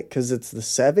harsh on it because it's the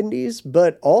 70s,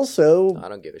 but also I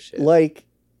don't give a shit.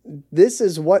 this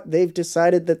is what they've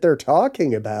decided that they're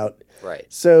talking about. Right.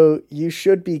 So you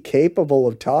should be capable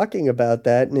of talking about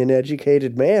that in an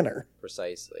educated manner.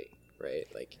 Precisely. Right.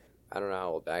 Like, I don't know how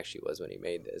old Bakshi was when he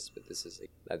made this, but this is, like,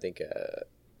 I think,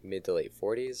 mid to late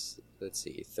 40s. Let's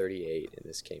see, 38, and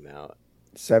this came out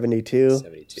 72.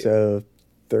 72. So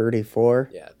 34.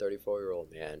 Yeah,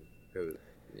 34-year-old man who,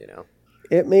 you know.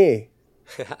 It me.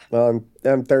 Well,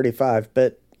 I'm 35,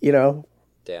 but, you know,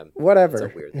 damn. Whatever.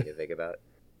 It's a weird thing to think about.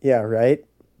 Yeah, right?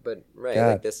 But, right,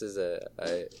 God. like, this is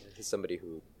somebody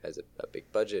who has a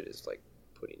big budget, is, like,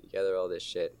 putting together all this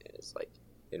shit, and is, like,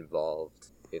 involved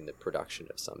in the production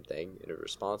of something, and are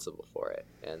responsible for it.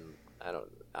 And I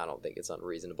don't think it's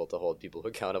unreasonable to hold people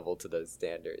accountable to those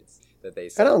standards that they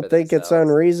set I don't for think it's themselves.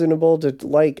 unreasonable to,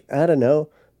 like, I don't know,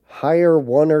 hire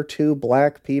 1 or 2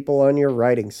 black people on your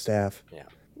writing staff. Yeah,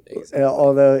 exactly.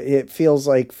 Although it feels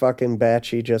like fucking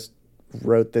Batchy just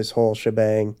wrote this whole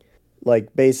shebang.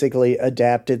 Like, basically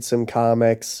adapted some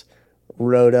comics,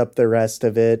 wrote up the rest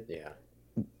of it, Yeah.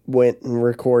 went and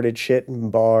recorded shit in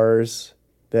bars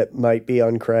that might be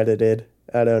uncredited.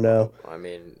 I don't know. I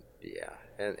mean, yeah.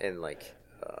 And like,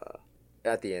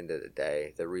 at the end of the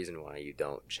day, the reason why you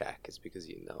don't check is because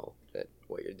you know that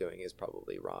what you're doing is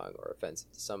probably wrong or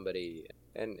offensive to somebody.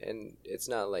 And it's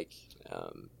not like,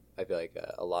 I feel like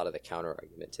a lot of the counter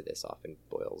argument to this often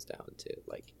boils down to,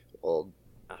 like, well,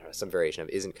 I don't know, some variation of,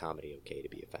 isn't comedy okay to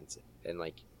be offensive? And,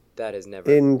 like, that is never...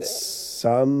 In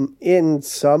some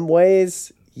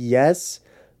ways, yes.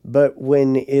 But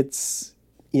when it's,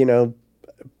 you know,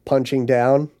 punching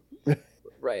down...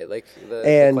 Right, like,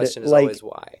 the question is, like, always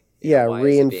why. Yeah, why is it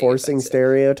being reinforcing offensive?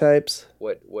 stereotypes.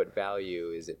 What value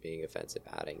is it being offensive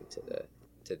adding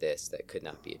to this that could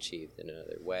not be achieved in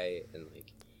another way? And,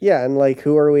 like, Yeah, and, like,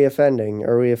 who are we offending?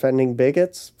 Are we offending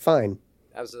bigots? Fine.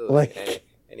 absolutely, Like-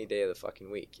 any day of the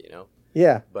fucking week, you know.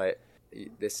 Yeah. But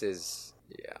this is,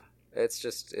 yeah, it's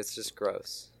just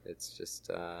gross. It's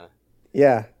just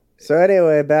Yeah. So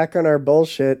anyway, back on our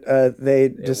bullshit, they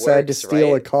decide to works,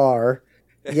 steal right? a car.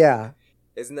 Yeah.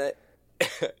 isn't that?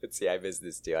 See, I missed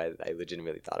this too. I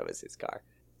legitimately thought it was his car.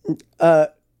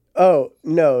 Oh,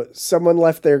 no. Someone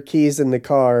left their keys in the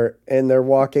car and they're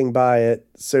walking by it.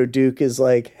 So Duke is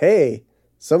like, hey,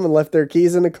 someone left their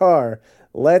keys in the car.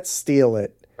 Let's steal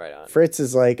it. Right on. Fritz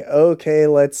is like, okay,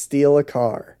 let's steal a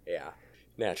car. Yeah,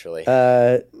 naturally.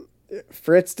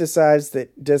 Fritz decides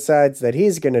that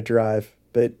he's going to drive,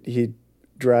 but he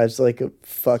drives like a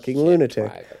fucking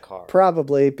lunatic. Drive a car.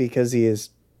 Probably because he is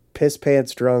piss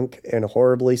pants drunk and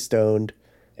horribly stoned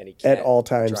And he at can't all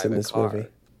times drive in a this car. movie.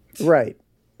 Right.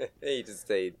 He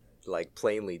just like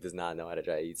plainly does not know how to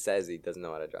drive. He says he doesn't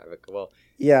know how to drive a car. Well,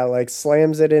 Yeah, like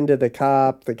slams it into the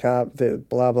cop, the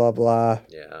blah, blah, blah.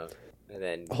 yeah, and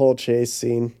then Whole chase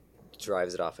scene.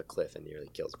 drives it off a cliff and nearly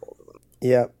kills both of them.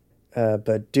 Yep.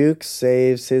 But Duke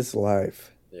saves his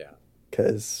life Yeah,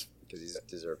 because he's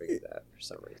deserving of that for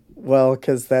some reason. well,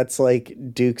 because that's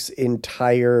like Duke's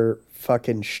entire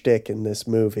fucking shtick in this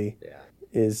movie Yeah,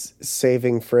 is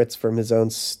saving Fritz from his own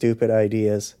stupid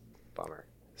ideas. bummer.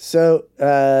 So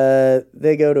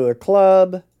they go to a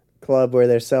club where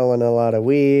they're selling a lot of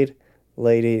weed.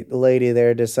 Lady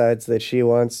there decides that she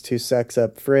wants to sex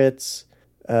up Fritz.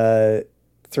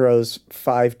 Throws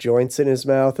 5 joints in his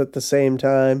mouth at the same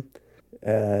time,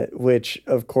 which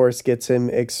of course gets him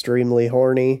extremely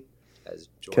horny. As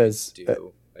 'Cause, joints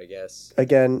do, I guess.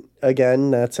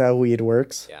 Again, that's how weed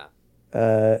works.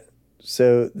 Yeah,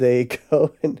 So they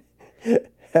go and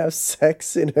have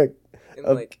sex in and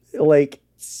like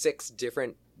 6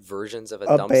 different versions of a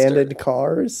abandoned dumpster.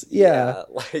 cars. Yeah.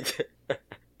 Like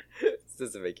this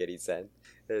doesn't make any sense.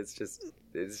 It's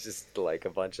just like a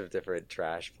bunch of different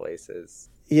trash places.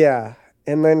 Yeah.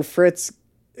 And then Fritz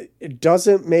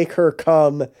doesn't make her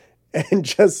come and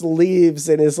just leaves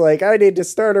and is like, I need to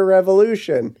start a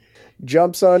revolution.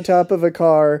 Jumps on top of a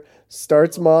car,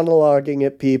 starts monologuing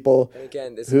at people And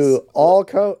again, this who is all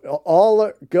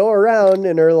go around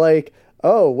and are like,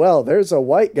 oh, well, there's a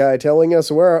white guy telling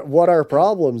us what our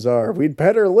problems are. We'd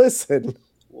better listen.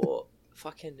 well,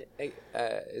 fucking.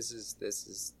 This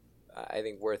is I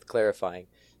think worth clarifying.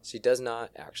 She does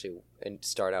not actually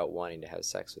start out wanting to have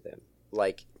sex with him.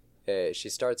 Like, she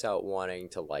starts out wanting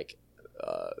to like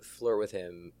flirt with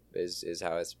him is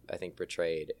how it's I think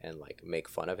portrayed, and like make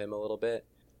fun of him a little bit.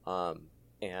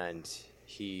 And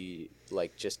he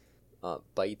like just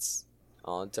bites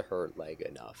onto her leg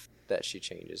enough that she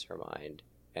changes her mind,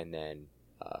 and then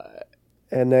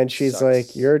And then she's Sucks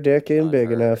like, your dick ain't on big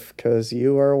her. enough because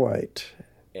you are white.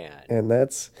 and And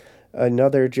that's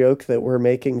another joke that we're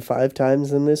making 5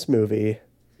 times in this movie.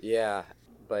 yeah,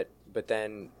 but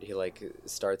then he like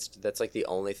starts. That's like the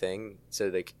only thing. So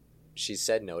like she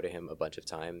said no to him a bunch of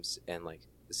times, and like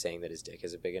saying that his dick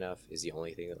isn't big enough is the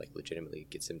only thing that like legitimately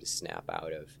gets him to snap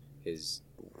out of his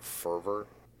fervor.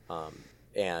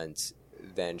 And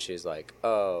then she's like,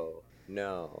 "Oh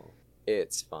no,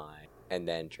 it's fine," and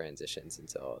then transitions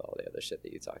into all the other shit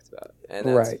that you talked about, and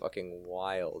that's fucking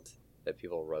wild that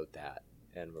people wrote that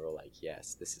and were like,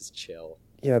 "Yes, this is chill."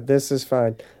 Yeah, this is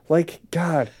fine. Like,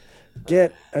 God,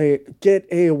 get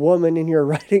a woman in your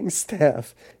writing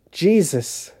staff.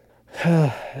 Jesus.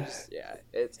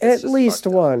 It's at least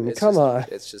one. Come on.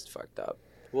 It's just fucked up.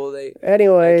 Well,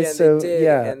 anyway, again, so they did,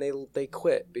 yeah, and they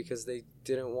quit because they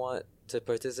didn't want to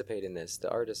participate in this. The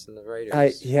artists and the writers.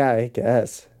 I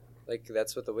guess. Like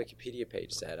that's what the Wikipedia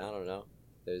page said. I don't know.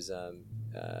 There's an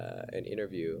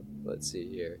interview. Let's see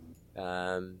here.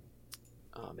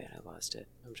 Oh man, I lost it.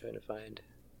 I'm trying to find.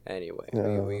 Anyway,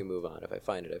 we can move on. If I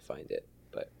find it, I find it.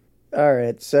 But all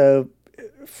right, so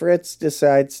Fritz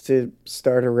decides to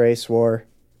start a race war,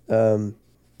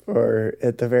 or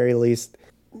at the very least,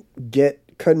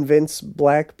 convince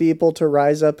black people to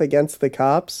rise up against the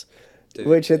cops.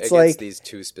 Which it's like these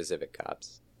two specific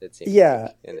cops. It seems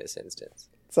like in this instance.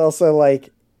 It's also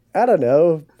like, I don't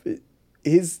know.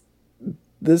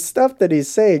 The stuff that he's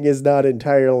saying is not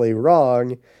entirely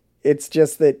wrong. It's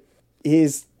just that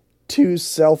he's too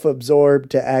self-absorbed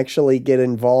to actually get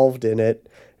involved in it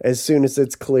as soon as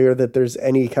it's clear that there's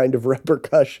any kind of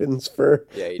repercussions for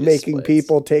making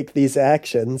people take these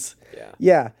actions.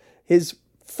 Yeah. His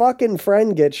fucking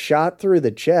friend gets shot through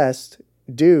the chest,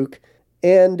 Duke,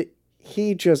 and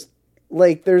he just,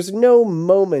 like, there's no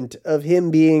moment of him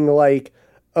being like,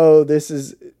 oh, this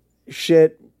is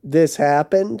shit, this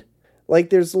happened. Like,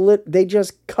 they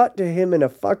just cut to him in a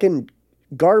fucking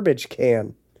garbage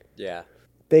can. Yeah.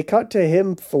 They cut to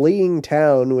him fleeing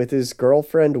town with his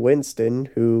girlfriend Winston,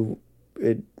 who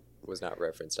was not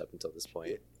referenced up until this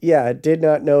point. Yeah, did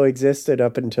not know existed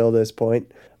up until this point.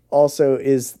 Also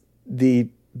is the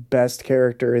best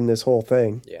character in this whole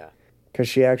thing. Yeah. Because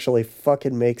she actually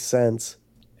fucking makes sense.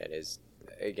 And is,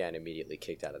 again, immediately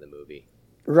kicked out of the movie.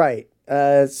 Right.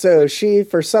 So she,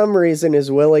 for some reason,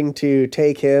 is willing to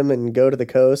take him and go to the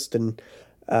coast and...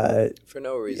 for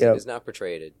no reason. Is not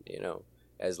portrayed,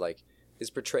 as like... Is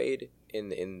portrayed in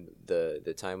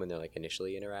the time when they're like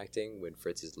initially interacting, when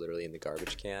Fritz is literally in the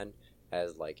garbage can,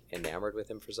 as like enamored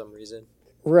with him for some reason.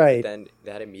 Right. But then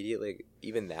that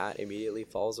immediately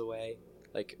falls away.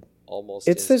 Like almost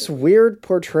it's instantly. This weird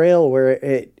portrayal where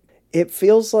it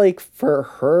feels like for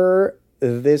her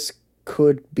this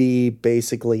could be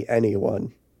basically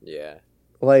anyone. Yeah.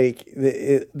 Like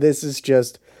this is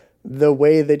just the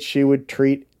way that she would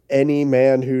treat any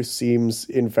man who seems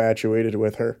infatuated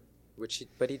with her.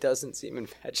 But he doesn't seem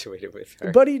infatuated with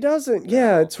her. But he doesn't. No.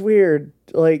 Yeah, it's weird.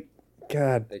 Like,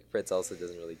 God. Like Fritz also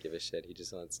doesn't really give a shit. He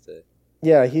just wants to.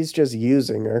 Yeah, he's just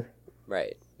using her.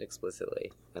 Right,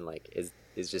 explicitly, and like is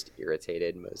just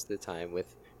irritated most of the time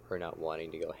with her not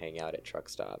wanting to go hang out at truck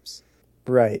stops.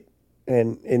 Right,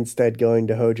 and instead going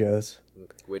to Hojo's.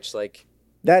 Which like.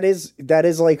 That is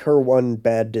like her one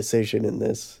bad decision in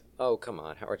this. Oh come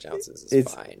on, Howard Johnson's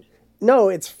is fine. No,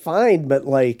 it's fine, but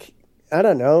like. I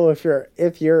don't know, if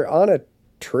you're on a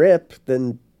trip,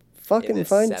 then fucking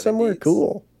find 70s? Somewhere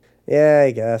cool. Yeah,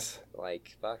 I guess.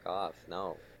 Like, fuck off.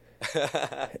 No.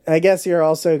 I guess you're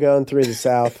also going through the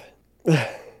South.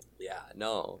 Yeah,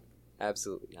 no.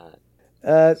 Absolutely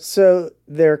not. So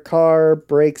their car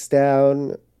breaks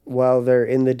down while they're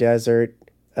in the desert.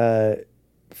 There's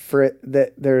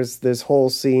this whole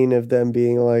scene of them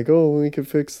being like, oh, we can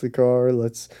fix the car,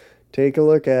 let's... take a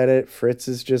look at it. Fritz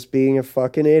is just being a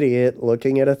fucking idiot,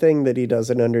 looking at a thing that he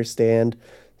doesn't understand.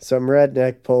 Some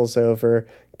redneck pulls over,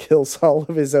 kills all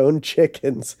of his own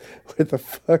chickens with a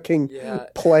fucking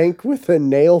plank with a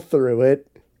nail through it.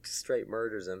 Straight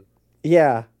murders him.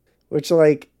 Yeah, which,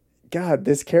 like, God,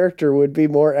 this character would be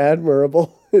more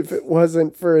admirable if it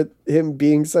wasn't for him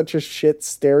being such a shit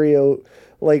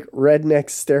redneck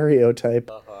stereotype.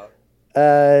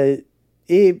 Uh-huh.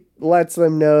 He lets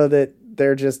them know that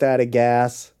they're just out of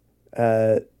gas,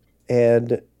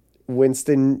 and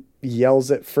Winston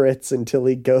yells at Fritz until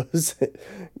he goes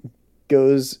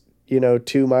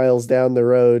 2 miles down the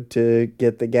road to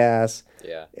get the gas.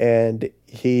 Yeah. And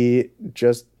he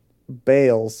just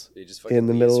bails in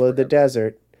the middle of the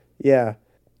desert. Yeah.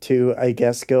 To, I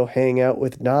guess, go hang out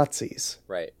with Nazis.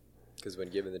 Right. Because when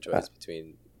given the choice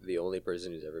between the only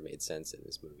person who's ever made sense in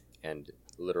this movie and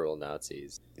literal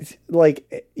Nazis.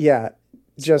 Like, yeah.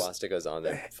 Just swastikas on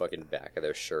the fucking back of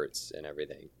their shirts and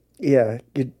everything. Yeah,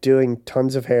 you're doing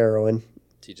tons of heroin.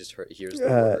 He just hears the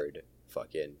word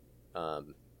fucking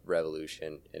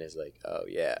revolution and is like, oh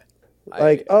yeah.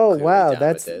 Like, oh wow,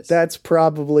 that's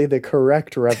probably the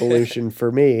correct revolution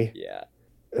for me.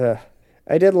 Yeah.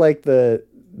 I did like the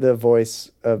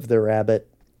voice of the rabbit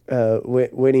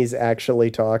when he's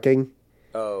actually talking.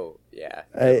 Oh yeah,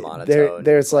 monotone.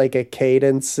 There's like a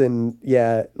cadence and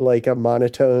like a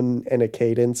monotone and a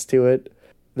cadence to it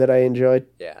that I enjoyed.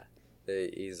 Yeah,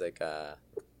 he's like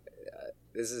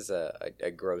this is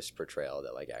a gross portrayal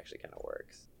that like actually kind of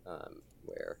works.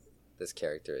 Where this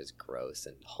character is gross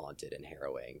and haunted and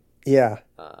harrowing. Yeah.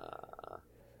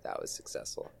 That was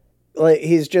successful. Like,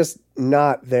 he's just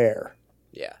not there.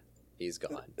 Yeah. He's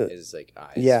gone. His like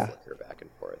eyes flicker back and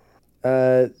forth.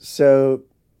 So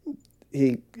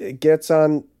he gets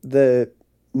on the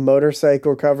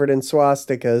motorcycle covered in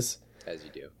swastikas. As you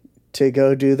do. To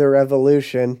go do the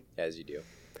revolution. As you do.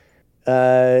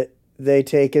 They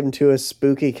take him to a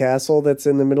spooky castle that's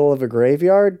in the middle of a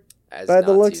graveyard. As by Nazis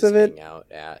the looks of it. Hang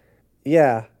out at.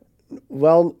 Yeah.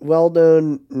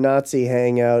 Well-known Nazi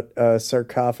hangout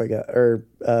sarcophaga or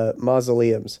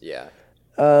mausoleums. Yeah.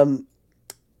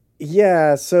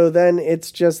 Yeah, so then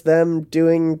it's just them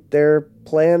doing their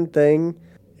planned thing,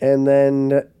 and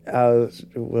then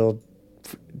we'll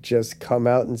just come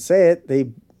out and say it.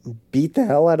 They beat the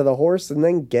hell out of the horse and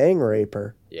then gang rape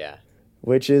her. Yeah.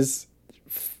 Which is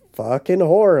fucking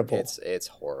horrible. It's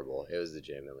horrible. It was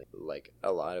legitimately like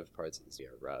a lot of parts of this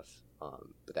are rough.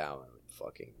 But that one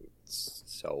fucking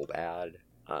so bad.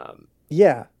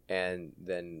 Yeah. And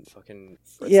then fucking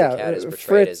Fritz the Cat is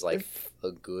portrayed as like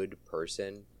a good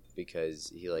person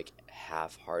because he like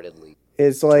half-heartedly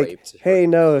is like, hey,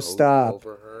 no, stop.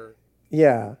 Over her.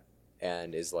 Yeah.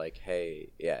 And is like, hey,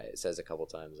 it says a couple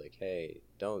times like, hey,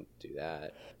 don't do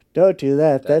that. Don't do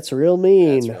that. That's real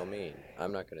mean. That's real mean.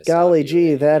 I'm not gonna. Golly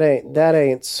gee, that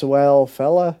ain't swell,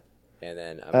 fella. And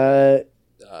then I'm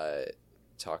gonna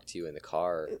talk to you in the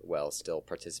car while still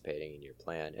participating in your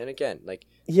plan. And again, like,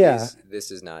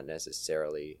 this is not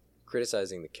necessarily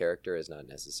criticizing the character, is not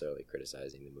necessarily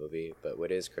criticizing the movie, but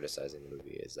what is criticizing the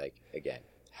movie is like, again,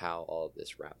 how all of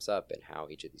this wraps up and how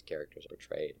each of these characters are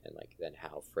portrayed, and like then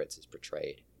how Fritz is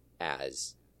portrayed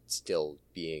as still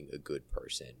being a good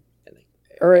person, and like,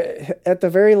 or at the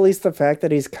very least, the fact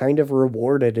that he's kind of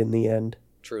rewarded in the end.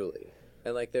 Truly.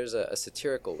 And like, there's a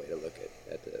satirical way to look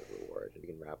at the reward. We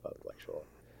can wrap up actual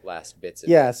last bits of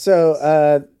it.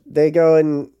 So they go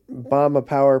and bomb a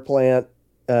power plant.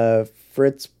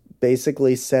 Fritz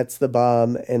basically sets the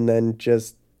bomb and then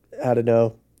just, I don't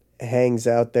know, hangs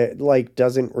out there, like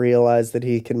doesn't realize that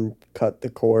he can cut the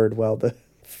cord while the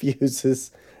fuse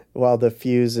is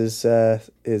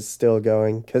still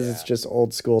going, because it's just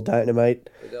old school dynamite.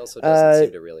 It also doesn't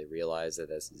seem to really realize that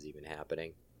this is even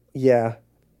happening. Yeah.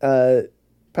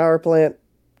 Power plant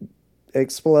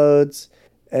explodes,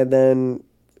 and then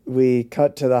we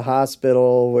cut to the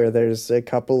hospital where there's a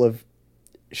couple of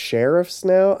sheriffs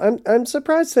now. I'm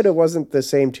surprised that it wasn't the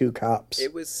same two cops.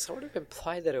 It was sort of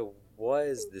implied that it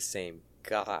was the same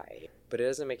guy, but it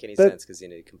doesn't make any sense because he's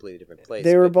in a completely different place.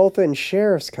 They were both in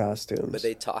sheriff's costumes. But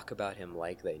they talk about him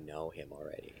like they know him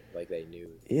already. Like they knew.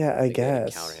 Yeah, I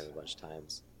guess. They encountered him a bunch of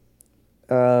times.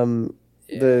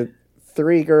 The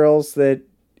three girls that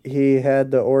he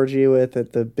had the orgy with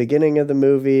at the beginning of the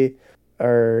movie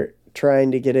are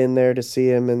trying to get in there to see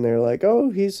him, and they're like,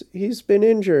 oh, he's been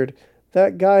injured.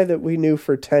 That guy that we knew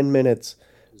for 10 minutes.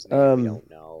 Whose name we don't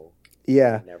know.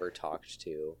 Yeah. Never talked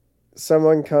to.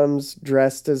 Someone comes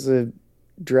dressed as a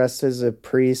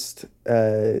priest,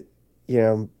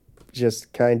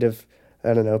 just kind of,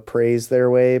 I don't know, praise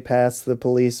their way past the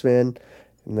policeman.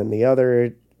 And then the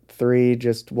other three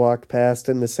just walk past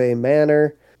in the same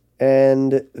manner.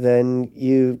 And then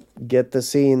you get the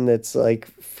scene that's like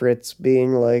Fritz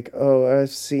being like, oh,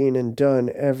 I've seen and done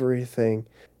everything.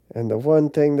 And the one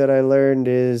thing that I learned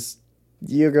is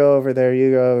you go over there,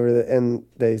 and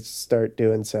they start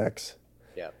doing sex.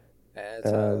 Yep.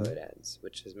 That's how it ends,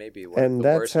 which is maybe one of the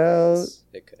worst ways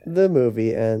it could end. The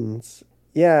movie ends.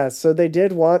 Yeah, so they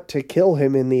did want to kill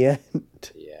him in the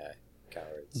end. Yeah,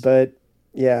 cowards. But,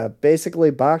 yeah, basically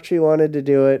Bakshi wanted to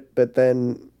do it, but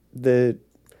then the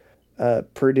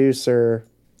producer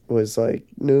was like,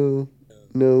 no,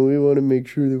 we want to make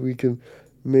sure that we can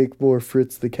make more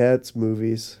Fritz the Cat's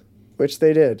movies. Which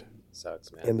they did.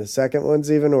 Sucks, man. And the second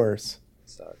one's even worse.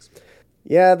 Sucks, man.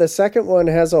 Yeah, the second one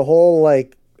has a whole,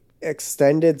 like,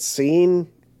 extended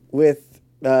scene with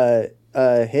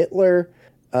Hitler.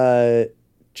 And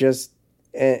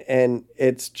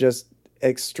it's just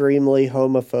extremely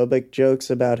homophobic jokes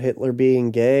about Hitler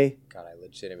being gay. God, I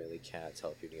legitimately can't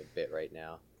tell if you're doing a bit right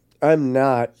now. I'm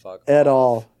not. Fuck at off.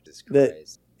 all. Jesus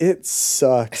Christ. It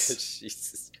sucks.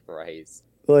 Jesus Christ.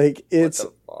 Like, it's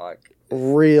what the fuck?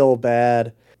 real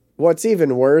bad. what's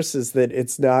even worse is that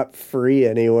it's not free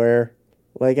anywhere.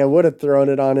 Like, I would have thrown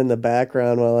it on in the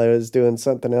background while I was doing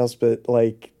something else, but,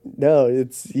 like, no,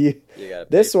 it's...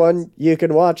 this one you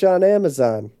can watch on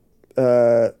Amazon.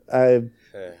 I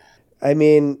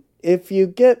mean, if you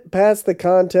get past the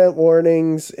content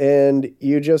warnings and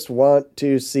you just want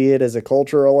to see it as a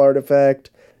cultural artifact,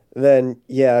 then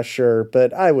yeah, sure.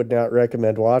 But I would not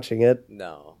recommend watching it.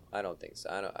 No, I don't think so.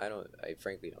 I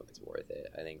frankly don't think it's worth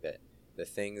it. I think that the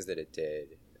things that it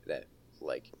did that,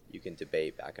 like, you can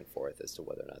debate back and forth as to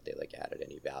whether or not they, like, added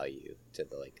any value to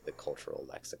the cultural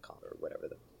lexicon or whatever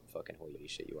the fucking holy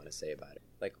shit you want to say about it.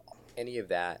 Like, any of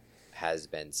that has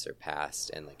been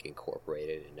surpassed and, like,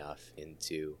 incorporated enough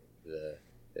into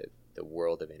the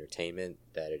world of entertainment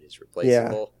that it is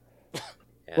replaceable. Yeah.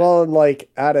 Well, and, like,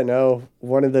 I don't know,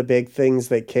 one of the big things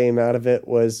that came out of it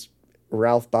was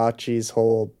Ralph Bakši's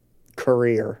whole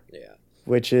career. Yeah.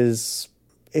 Which is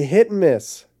a hit and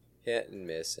miss. Hit and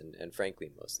miss, and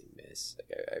frankly, mostly miss.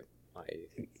 Like,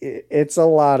 it's a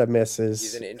lot of misses.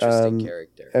 He's an interesting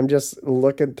character. I'm just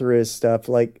looking through his stuff.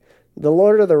 Like, the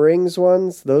Lord of the Rings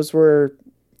ones, those were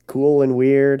cool and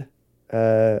weird.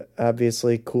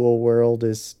 Obviously, Cool World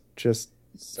is just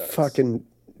fucking...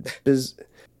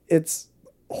 it's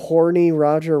horny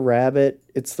Roger Rabbit.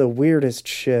 It's the weirdest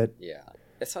shit. Yeah.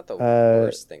 It's not the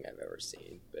worst thing I've ever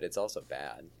seen, but it's also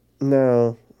bad.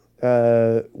 No.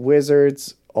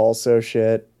 Wizards, also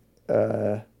shit.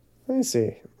 Let me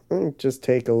see. Let me just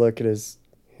take a look at his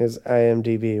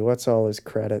IMDb. What's all his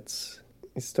credits?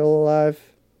 He's still alive?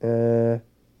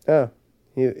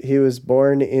 He was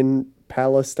born in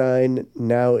Palestine,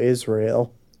 now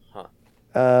Israel. Huh.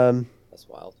 That's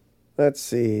wild. Let's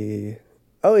see.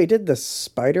 Oh, he did the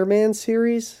Spider-Man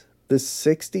series? The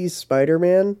 60s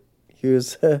Spider-Man? He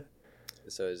was...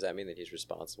 So does that mean that he's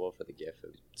responsible for the gif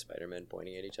of Spider-Man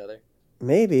pointing at each other?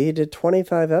 Maybe. He did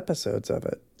 25 episodes of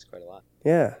it. It's quite a lot.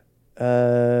 Yeah.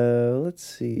 Let's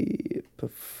see.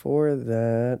 Before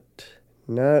that,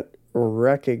 not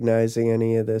recognizing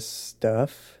any of this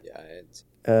stuff. Yeah, it's...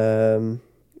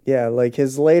 Yeah, like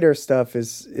his later stuff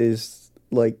is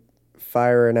like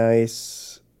Fire and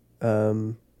Ice,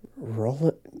 the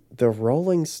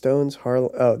Rolling Stones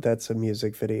Harlem. Oh, that's a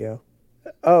music video.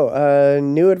 Oh,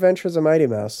 New Adventures of Mighty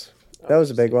Mouse. That was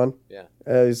a big one. Yeah.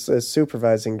 He's a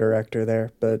supervising director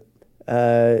there, but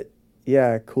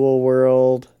yeah, Cool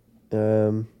World.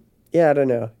 Yeah, I don't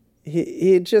know.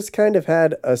 He just kind of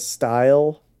had a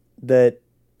style that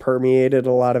permeated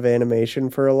a lot of animation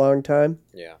for a long time.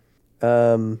 Yeah.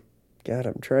 God,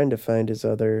 I'm trying to find his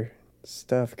other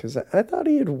stuff because I thought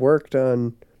he had worked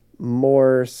on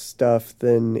more stuff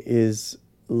than is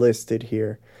listed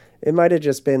here. It might have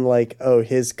just been like, oh,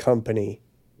 his company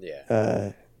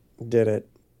did it.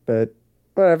 But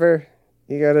whatever.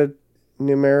 You got a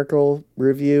numerical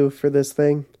review for this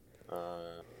thing?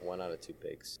 1 out of 2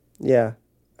 pigs. Yeah.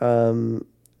 I'll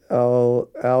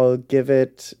give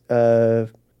it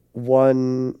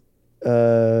one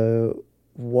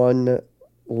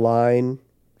line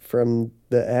from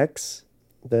the X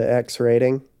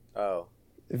rating. Oh.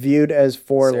 Viewed as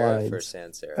 4 serif lines. For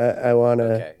sans serif. I want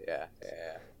to... Okay, yeah.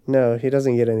 No, he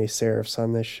doesn't get any serifs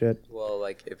on this shit. Well,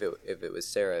 like, if it was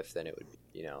serif, then it would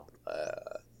be,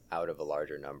 out of a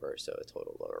larger number, so a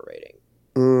total lower rating.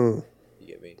 You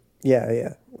get me?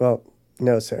 Yeah. Well,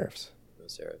 no serifs. No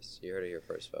serifs. You heard it here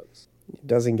first, folks. He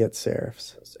doesn't get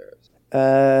serifs. No serifs.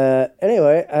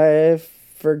 Anyway, I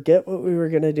forget what we were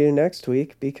going to do next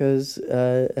week because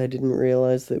I didn't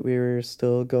realize that we were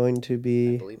still going to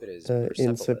be I believe it is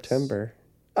in September.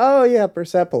 Oh, yeah,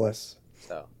 Persepolis.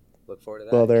 So, look forward to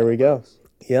that. Well, there we go.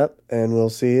 Yep, and we'll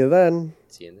see you then.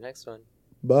 See you in the next one.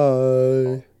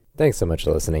 Bye. Thanks so much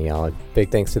for listening, y'all.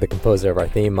 Big thanks to the composer of our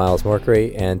theme, Miles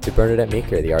Morkery, and to Bernadette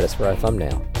Meeker, the artist for our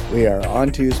thumbnail. We are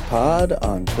OnTwoSPod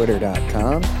on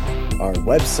Twitter.com. Our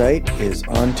website is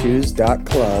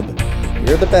ontwos.club.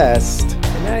 You're the best.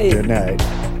 Good night. Good night.